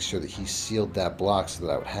wanted to make sure that he sealed that block so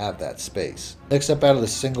that I would have that space. Next up, out of the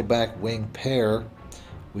single back wing pair,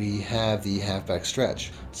 we have the halfback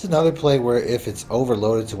stretch. It's another play where if it's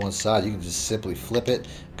overloaded to one side, you can just simply flip it,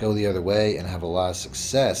 go the other way, and have a lot of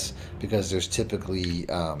success, because there's typically,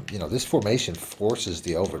 you know, this formation forces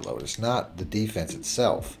the overload. It's not the defense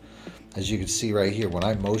itself. As you can see right here, when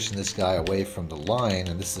I motion this guy away from the line,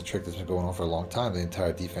 and this is a trick that's been going on for a long time, the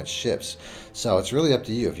entire defense shifts. So it's really up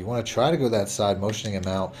to you. If you want to try to go that side, motioning him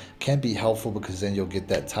out can be helpful, because then you'll get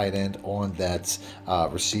that tight end on that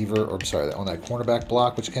receiver, or I'm sorry, on that cornerback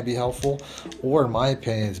block, which can be helpful. Or in my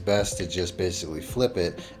opinion, it's best to just basically flip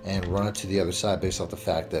it and run it to the other side, based off the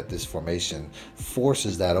fact that this formation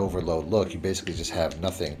forces that overload look. You basically just have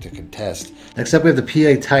nothing to contest. Next up, we have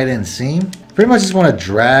the PA tight end seam. Pretty much just want to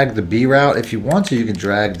drag the B route. If you want to, you can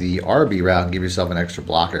drag the RB route and give yourself an extra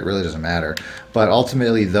blocker. It really doesn't matter. But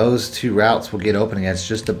ultimately, those 2 routes will get open against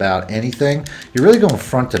just about anything. You're really going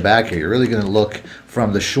front to back here. You're really going to look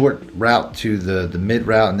from the short route to the mid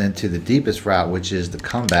route, and then to the deepest route, which is the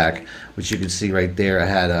comeback, which you can see right there. I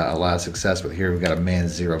had a lot of success with here. We've got a man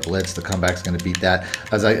 0 blitz. The comeback's going to beat that.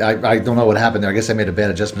 As I don't know what happened there. I guess I made a bad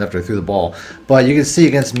adjustment after I threw the ball. But you can see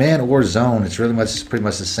against man or zone, it's really pretty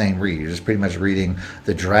much the same read. You're just pretty much reading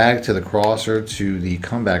the drag to the crosser to the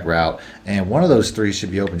comeback route, and one of those 3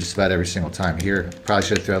 should be open just about every single time. Here, probably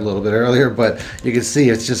should have thrown it a little bit earlier, but you can see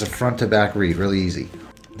it's just a front to back read, really easy.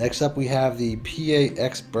 Next up, we have the PA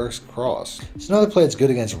X burst cross. It's another play that's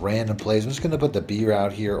good against random plays. I'm just going to put the B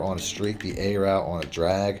route here on a streak, the A route on a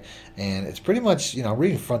drag, and it's pretty much, you know,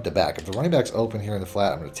 reading front to back. If the running back's open here in the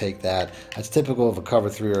flat, I'm going to take that. That's typical of a cover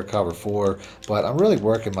 3 or a cover 4, but I'm really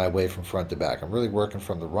working my way from front to back. I'm really working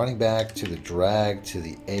from the running back to the drag to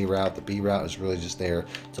the A route. The B route is really just there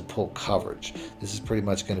to pull coverage. This is pretty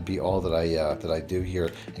much going to be all that I do here.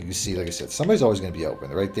 And you can see, like I said, somebody's always going to be open.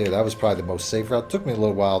 Right there, that was probably the most safe route. It took me a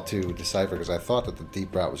little while to decipher, because I thought that the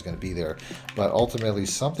deep route was going to be there, but ultimately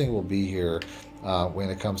something will be here when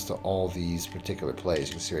it comes to all these particular plays.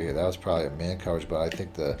 You can see right here, that was probably a man coverage, but I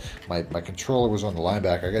think my controller was on the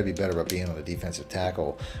linebacker. I got to be better about being on the defensive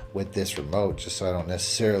tackle with this remote, just so I don't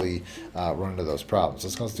necessarily run into those problems.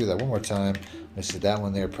 Let's go through that one more time. I said that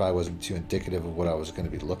one there probably wasn't too indicative of what I was going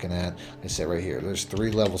to be looking at. I said right here, there's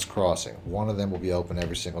 3 levels crossing. One of them will be open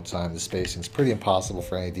every single time. The spacing is pretty impossible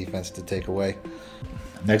for any defense to take away.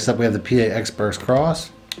 Next up, we have the PA X burst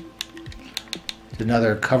cross.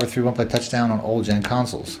 Another cover 3 1-play touchdown on old gen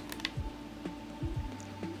consoles.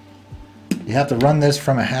 You have to run this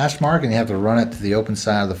from a hash mark, and you have to run it to the open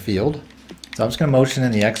side of the field. So I'm just going to motion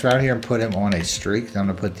in the X route here and put him on a streak. Then I'm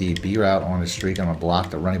going to put the B route on a streak. I'm going to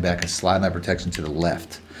block the running back and slide my protection to the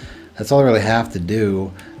left. That's all I really have to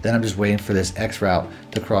do. Then I'm just waiting for this X route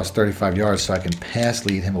to cross 35 yards so I can pass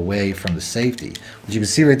lead him away from the safety. Which you can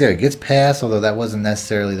see right there, it gets past, although that wasn't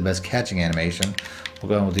necessarily the best catching animation. We'll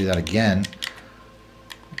go and we'll do that again.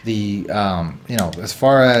 You know, as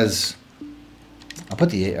far as I'll put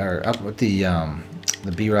the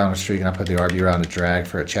the B route on a streak, and I put the RB route on a drag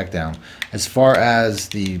for a check down. As far as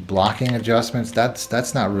the blocking adjustments,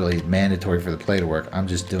 that's not really mandatory for the play to work. I'm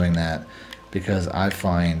just doing that because I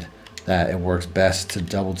find that it works best to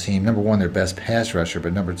double team. Number one, their best pass rusher,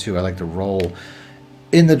 but number two, I like to roll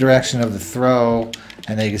in the direction of the throw,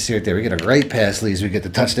 and then you can see right there, we get a great pass leads, we get the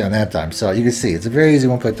touchdown that time. So you can see, it's a very easy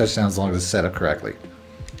one-play touchdown as long as it's set up correctly.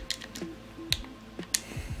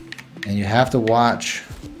 And you have to watch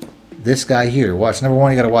this guy here. Watch, number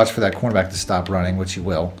one, you got to watch for that cornerback to stop running, which he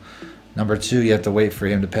will. Number two, you have to wait for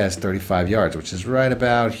him to pass 35 yards, which is right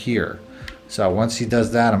about here. So once he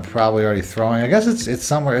does that, I'm probably already throwing. I guess it's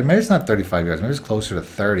somewhere, maybe it's not 35 yards, maybe it's closer to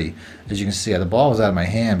 30. As you can see, the ball was out of my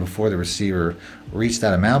hand before the receiver reached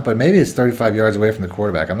that amount, but maybe it's 35 yards away from the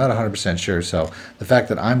quarterback. I'm not 100% sure, so the fact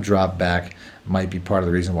that I'm dropped back might be part of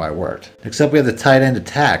the reason why it worked. Next up, we have the tight end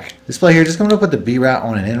attack. This play here, just coming up with the B route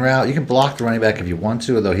on an in route. You can block the running back if you want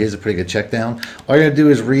to, although he has a pretty good check down. All you're going to do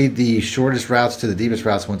is read the shortest routes to the deepest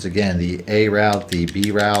routes once again, the A route, the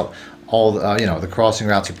B route. All the crossing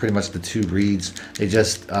routes are pretty much the two reads. They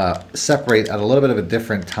just separate at a little bit of a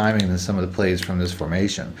different timing than some of the plays from this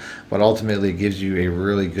formation, but ultimately it gives you a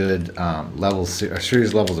really good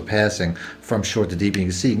series levels of passing from short to deep. And you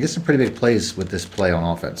can see you can get some pretty big plays with this play on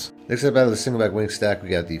offense. Next up, out of the single back wing stack, we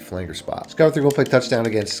got the flanker spot. Let's cover 3 will play touchdown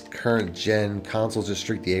against current gen consoles. Just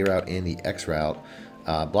streak the A route and the X route.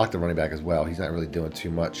 Block the running back as well. He's not really doing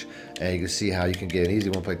too much, and you can see how you can get an easy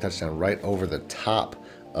one play touchdown right over the top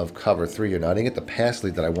of cover 3 here. Now I didn't get the pass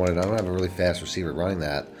lead that I wanted. I don't have a really fast receiver running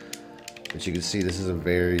that, but you can see this is a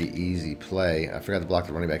very easy play. I forgot to block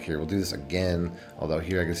the running back here. We'll do this again, although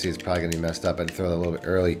here I can see it's probably going to be messed up. I had to throw that a little bit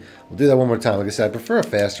early. We'll do that one more time. Like I said, I prefer a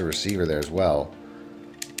faster receiver there as well.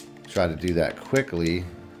 Try to do that quickly.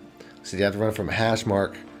 So you have to run from a hash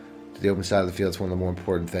mark to the open side of the field. It's one of the more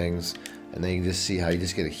important things. And then you can just see how you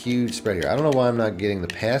just get a huge spread here. I don't know why I'm not getting the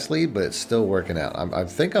pass lead, but it's still working out. I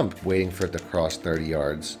think I'm waiting for it to cross 30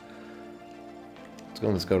 yards.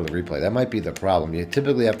 Let's go to the replay. That might be the problem. You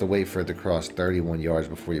typically have to wait for it to cross 31 yards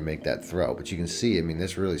before you make that throw. But you can see, I mean,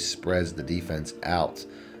 this really spreads the defense out.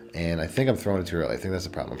 And I think I'm throwing it too early. I think that's the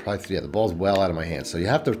problem. Yeah, the ball's well out of my hands. So you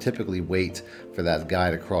have to typically wait for that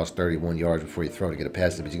guy to cross 31 yards before you throw to get a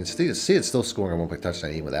pass. But you can see it's still scoring a one-play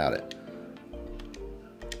touchdown even without it.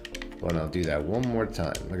 Well, I'll do that one more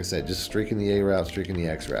time. Like I said, just streaking the A route, streaking the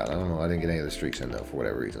X route. I don't know. I didn't get any of the streaks in, though, for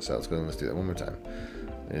whatever reason. So let's go and let's do that one more time.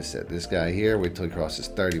 Like I said, this guy here, wait till he crosses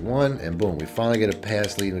 31, and boom, we finally get a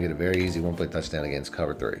pass lead, and we get a very easy one-play touchdown against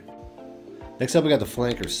cover 3. Next up, we got the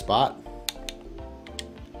flanker spot.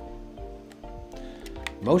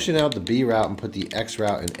 Motion out the B route and put the X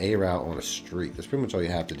route and A route on a streak. That's pretty much all you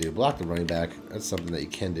have to do. Block the running back. That's something that you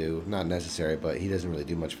can do. Not necessary, but he doesn't really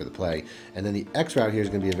do much for the play. And then the X route here is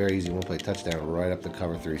going to be a very easy one-play touchdown right up the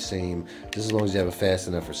cover 3 seam, just as long as you have a fast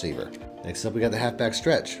enough receiver. Next up, we got the halfback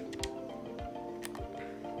stretch.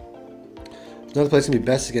 Another place going to be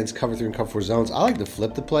best against cover 3 and cover 4 zones. I like to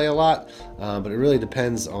flip the play a lot, but it really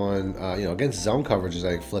depends on, against zone coverages,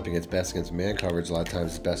 I think flipping it's best. Against man coverage, a lot of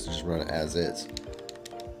times it's best to just run it as is.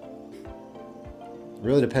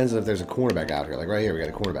 Really depends on if there's a cornerback out here. Like right here, we got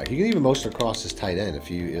a cornerback. You can even motion across this tight end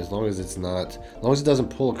as long as it doesn't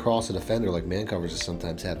pull across a defender like man coverages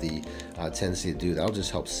sometimes have the tendency to do. That'll just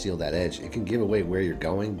help seal that edge. It can give away where you're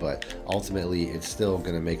going, but ultimately it's still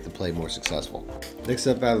going to make the play more successful. Next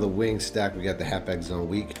up out of the wing stack, we got the halfback zone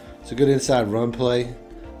weak. It's a good inside run play.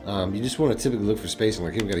 You just want to typically look for spacing.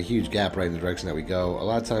 Like here, we got a huge gap right in the direction that we go. A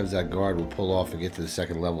lot of times that guard will pull off and get to the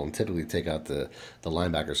second level and typically take out the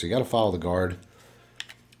linebacker. So you got to follow the guard.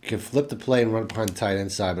 You can flip the play and run behind the tight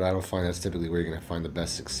end side, but I don't find that's typically where you're going to find the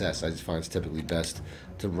best success. I just find it's typically best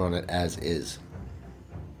to run it as is.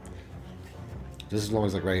 Just as long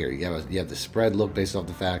as, like right here, you have the spread look based off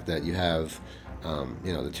the fact that you have,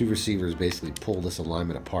 the two receivers basically pull this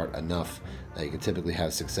alignment apart enough that you can typically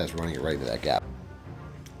have success running it right into that gap.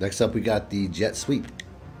 Next up, we got the jet sweep.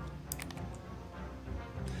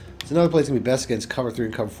 Another place going to be best against cover 3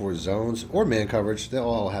 and cover 4 zones or man coverage. They'll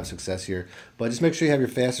all have success here. But just make sure you have your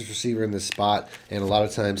fastest receiver in this spot. And a lot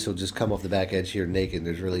of times he'll just come off the back edge here naked.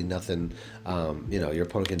 There's really nothing your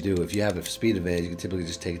opponent can do. If you have a speed advantage, you can typically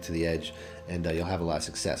just take it to the edge and you'll have a lot of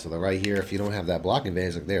success. So right here, if you don't have that blocking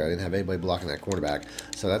advantage, like there, I didn't have anybody blocking that cornerback.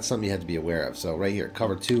 So that's something you have to be aware of. So right here,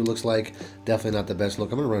 cover 2 looks like definitely not the best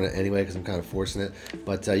look. I'm going to run it anyway because I'm kind of forcing it.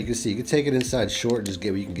 But you can see, you can take it inside short and just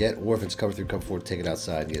get what you can get. Or if it's cover 3, cover 4, take it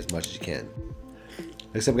outside and get as much as you can.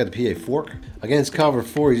 Next up, we got the PA fork. Against cover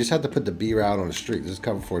 4, you just have to put the B route on a streak. This is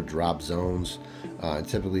cover 4 drop zones. And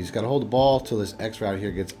typically, you just got to hold the ball till this X route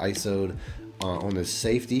here gets ISO'd on this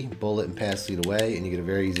safety, bullet and pass lead away, and you get a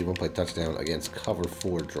very easy one-play touchdown against cover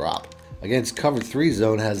 4 drop. Against cover 3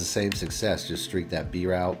 zone has the same success. Just streak that B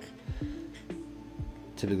route.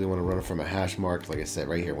 Typically want to run it from a hash mark, like I said,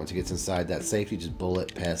 right here. Once he gets inside that safety, just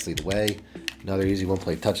bullet, pass, lead away. Another easy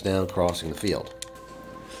one-play touchdown, crossing the field.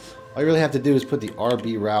 All you really have to do is put the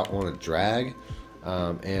RB route on a drag.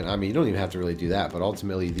 And I mean, you don't even have to really do that, but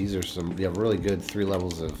ultimately these are you have really good 3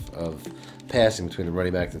 levels of passing between the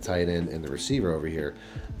running back, the tight end, and the receiver over here.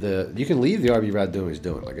 You can leave the RB route doing what he's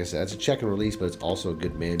doing. Like I said, that's a check and release, but it's also a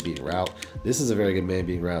good man-beating route. This is a very good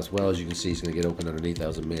man-beating route as well. As you can see, he's going to get open underneath. That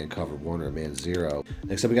was a man cover 1 or a man 0.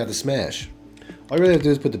 Next up, we got the smash. All you really have to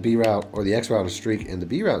do is put the B route or the X route on a streak, and the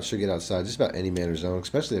B route should get outside just about any man or zone,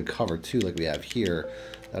 especially a cover 2 like we have here.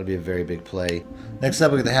 That'll be a very big play. Next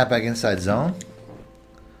up, we got the halfback inside zone.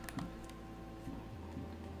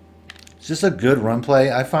 It's just a good run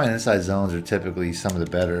play. I find inside zones are typically some of the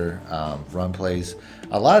better run plays.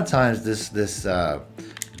 A lot of times this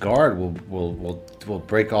guard will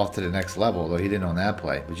break off to the next level, though he didn't on that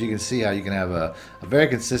play. But you can see how you can have a very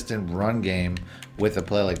consistent run game with a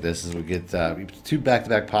play like this as we get 2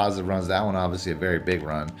 back-to-back positive runs. That one obviously a very big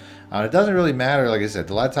run. It doesn't really matter, like I said,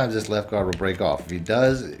 a lot of times this left guard will break off. If he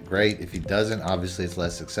does, great. If he doesn't, obviously it's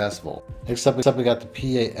less successful. Next up we got the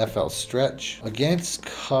PAFL stretch. Against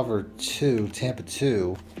cover 2, Tampa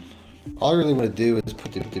 2, all I really want to do is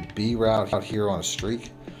put the B route out here on a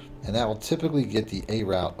streak, and that will typically get the A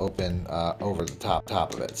route open over the top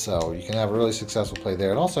of it. So you can have a really successful play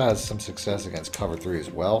there. It also has some success against cover 3 as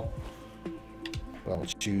well. But I'll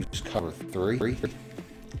choose cover 3.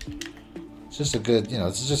 It's just a good,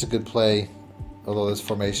 it's just a good play. Although this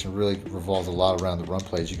formation really revolves a lot around the run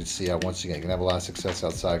plays, you can see how once again you can have a lot of success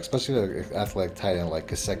outside, especially with an athletic tight end like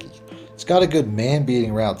Gesicki. It's got a good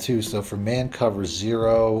man-beating route too. So for man cover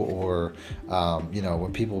 0, or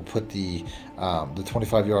when people put the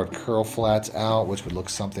 25-yard curl flats out, which would look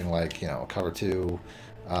something like cover 2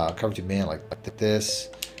 man like this.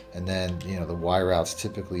 And then, the Y routes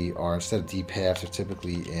typically are, instead of deep halves, they're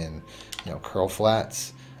typically in, curl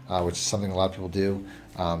flats, which is something a lot of people do.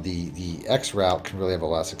 The X route can really have a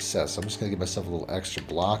lot of success. So I'm just going to give myself a little extra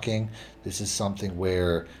blocking. This is something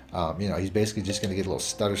where, he's basically just going to get a little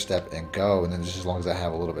stutter step and go. And then just as long as I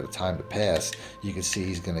have a little bit of time to pass, you can see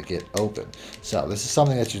he's going to get open. So this is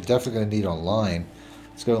something that you're definitely going to need online.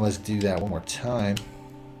 Let's go and let's do that one more time.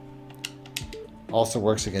 Also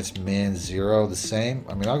works against man 0 the same.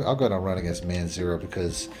 I mean, I'll go ahead and run against man 0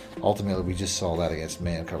 because ultimately we just saw that against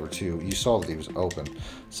man cover 2. You saw that he was open.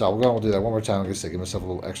 So we'll go and do that one more time. I'm going to say give myself a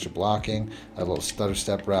little extra blocking, a little stutter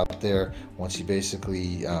step route there. Once he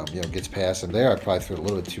basically gets past him there, I probably threw it a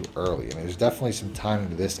little bit too early. I mean, there's definitely some timing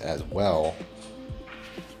to this as well.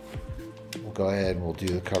 We'll go ahead and we'll do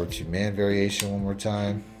the cover 2 man variation one more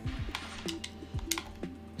time.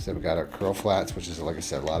 So we got our curl flats, which is, like I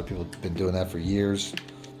said, a lot of people have been doing that for years.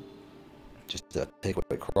 Just take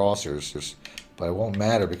away crossers, but it won't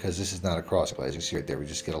matter because this is not a cross play. As you can see right there, we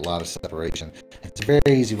just get a lot of separation. It's a very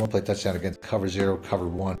easy one-play touchdown against cover 0, cover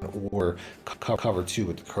 1, or cover 2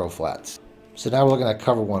 with the curl flats. So now we're looking at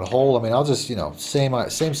cover 1 hole. I mean, I'll just,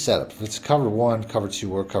 same setup. If it's cover 1, cover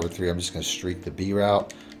 2, or cover 3, I'm just going to streak the B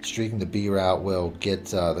route. Streaking the B route will get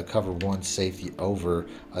the cover 1 safety over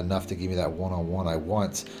enough to give me that one-on-one I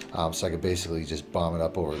want, so I can basically just bomb it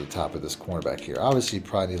up over the top of this cornerback here. Obviously, you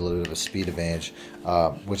probably need a little bit of a speed advantage,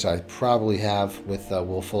 which I probably have with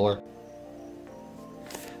Will Fuller.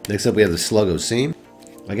 Next up, we have the sluggo seam.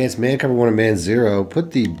 Against man cover 1 and man 0, put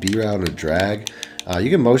the B route on a drag. You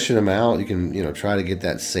can motion him out. You can, try to get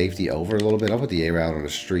that safety over a little bit. I'll put the A route on a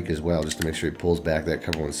streak as well, just to make sure he pulls back that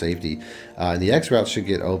cover 1 safety. And the X route should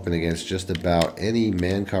get open against just about any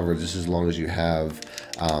man cover, just as long as you have,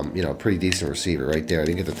 a pretty decent receiver right there. I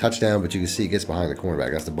didn't get the touchdown, but you can see it gets behind the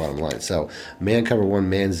cornerback. That's the bottom line. So man cover 1,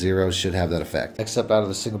 man 0 should have that effect. Next up, out of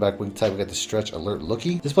the single back wing type, we got the stretch alert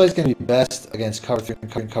looky. This play is going to be best against cover 3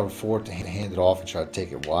 and cover 4 to hand it off and try to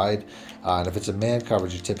take it wide. And if it's a man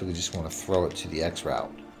coverage, you typically just want to throw it to the X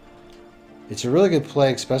route. It's a really good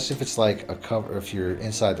play, especially if it's like a cover, if you're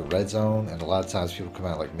inside the red zone, and a lot of times people come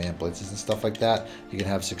out like man blitzes and stuff like that. You can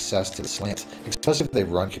have success to the slant, especially if they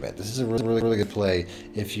run commit. This is a really good play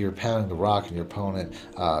if you're pounding the rock and your opponent,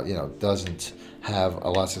 doesn't have a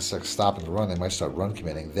lot of success stopping the run. They might start run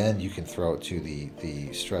committing. Then you can throw it to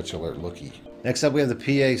the stretch alert looky. Next up, we have the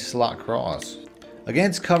PA slot cross.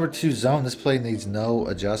 Against cover 2 zone, this play needs no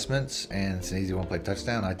adjustments, and it's an easy one-play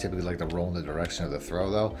touchdown. I typically like to roll in the direction of the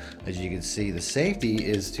throw, though. As you can see, the safety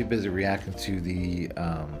is too busy reacting to the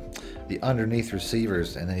underneath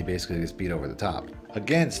receivers, and then he basically gets beat over the top.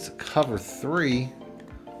 Against cover 3,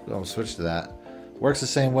 I'll switch to that. Works the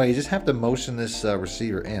same way. You just have to motion this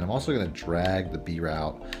receiver in. I'm also going to drag the B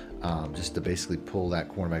route just to basically pull that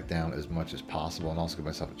cornerback down as much as possible and also give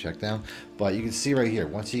myself a check down. But you can see right here,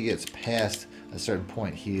 once he gets past a certain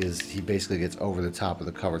point, he basically gets over the top of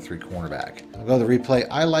the cover 3 cornerback. I'll go to the replay.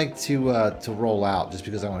 I like to roll out just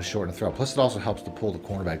because I want to shorten the throw. Plus, it also helps to pull the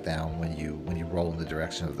cornerback down when you roll in the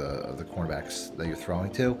direction of the cornerbacks that you're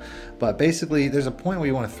throwing to. But basically, there's a point where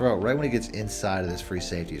you want to throw it right when he gets inside of this free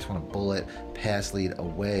safety. You just want to bullet pass lead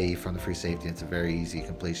away from the free safety. It's a very easy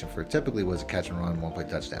completion for typically was a catch and run, 1-play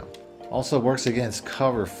touchdown. Also works against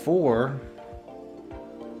cover 4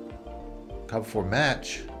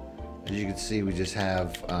 match. As you can see, we just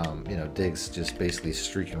have, you know, Diggs just basically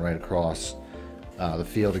streaking right across the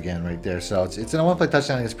field again right there. So it's in a 1-play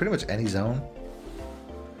touchdown against pretty much any zone.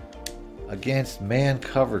 Against man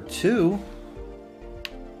cover 2,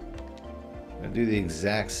 I'm going to do the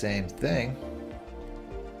exact same thing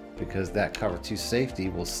because that cover 2 safety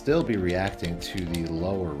will still be reacting to the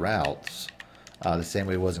lower routes the same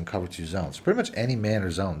way it was in cover 2 zones. So pretty much any man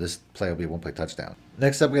or zone, this play will be a 1-play touchdown.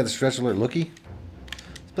 Next up, we got the stretch alert lookie.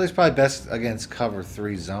 Plays probably best against cover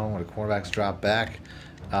 3 zone when the cornerbacks drop back.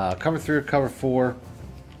 Cover 3 or cover 4.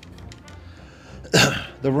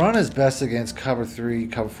 The run is best against cover 3,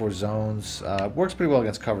 cover 4 zones. Works pretty well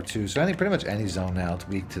against cover 2. So pretty much any zone now, it's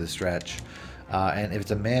weak to the stretch. And if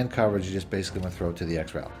it's a man coverage, you just basically want to throw it to the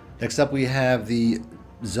X route. Next up, we have the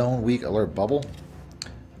zone weak alert bubble.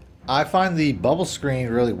 I find the bubble screen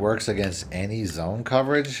really works against any zone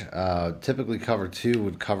coverage. Typically cover 2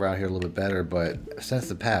 would cover out here a little bit better, but since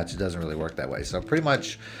the patch, it doesn't really work that way. So pretty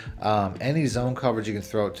much any zone coverage, you can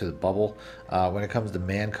throw it to the bubble. When it comes to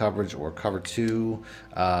man coverage or cover 2,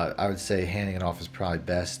 I would say handing it off is probably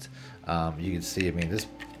best. You can see, I mean, this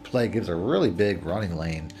play gives a really big running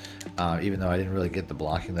lane, even though I didn't really get the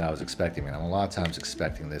blocking that I was expecting. I mean, I'm a lot of times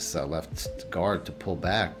expecting this left guard to pull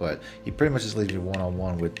back, but he pretty much just leaves me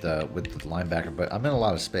one-on-one with the linebacker, but I'm in a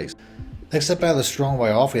lot of space. Next up out of the strong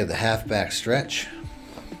way off, we have the halfback stretch.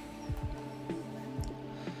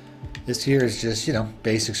 This here is just, you know,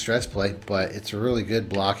 basic stretch play, but it's a really good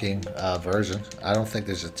blocking version. I don't think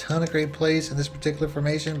there's a ton of great plays in this particular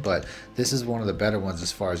formation, but this is one of the better ones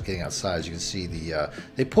as far as getting outside. As you can see,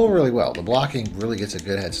 they pull really well. The blocking really gets a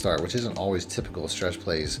good head start, which isn't always typical of stretch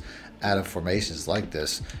plays out of formations like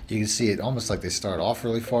this. You can see it almost like they start off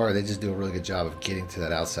really far. They just do a really good job of getting to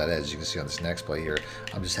that outside edge. You can see on this next play here,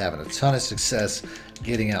 I'm just having a ton of success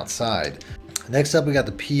getting outside. Next up, we got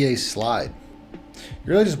the PA slide.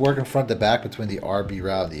 You're really just working front to back between the RB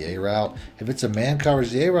route and the A route. If it's a man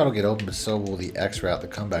coverage, the A route will get open, but so will the X route, the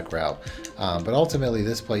comeback route. But ultimately,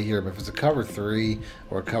 this play here, if it's a cover 3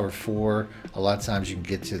 or a cover 4, a lot of times you can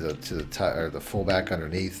get to the fullback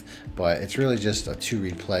underneath. But it's really just a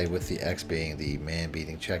 2-read play with the X being the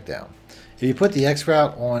man-beating check down. If you put the X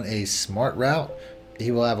route on a smart route,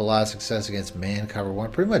 he will have a lot of success against man cover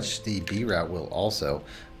 1. Pretty much the B route will also.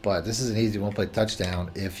 But this is an easy 1-play touchdown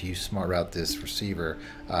if you smart route this receiver.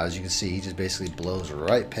 As you can see, he just basically blows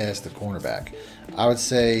right past the cornerback. I would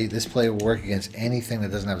say this play will work against anything that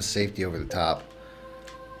doesn't have a safety over the top.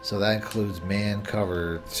 So that includes man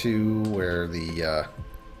cover 2, where the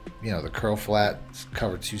you know, the curl flat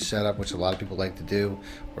cover 2 setup, which a lot of people like to do,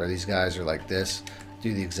 where these guys are like this.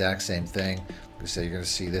 Do the exact same thing. So you're going to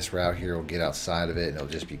see this route here will get outside of it and it'll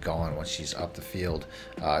just be gone once she's up the field.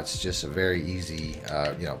 It's just a very easy,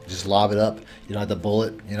 you know, just lob it up. You don't have to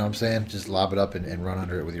bullet, you know what I'm saying? Just lob it up and run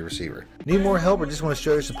under it with your receiver. Need more help or just want to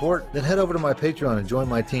show your support? Then head over to my Patreon and join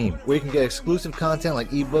my team, where you can get exclusive content like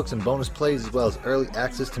ebooks and bonus plays, as well as early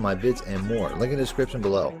access to my vids and more. Link in the description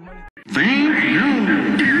below. Thank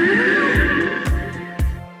you.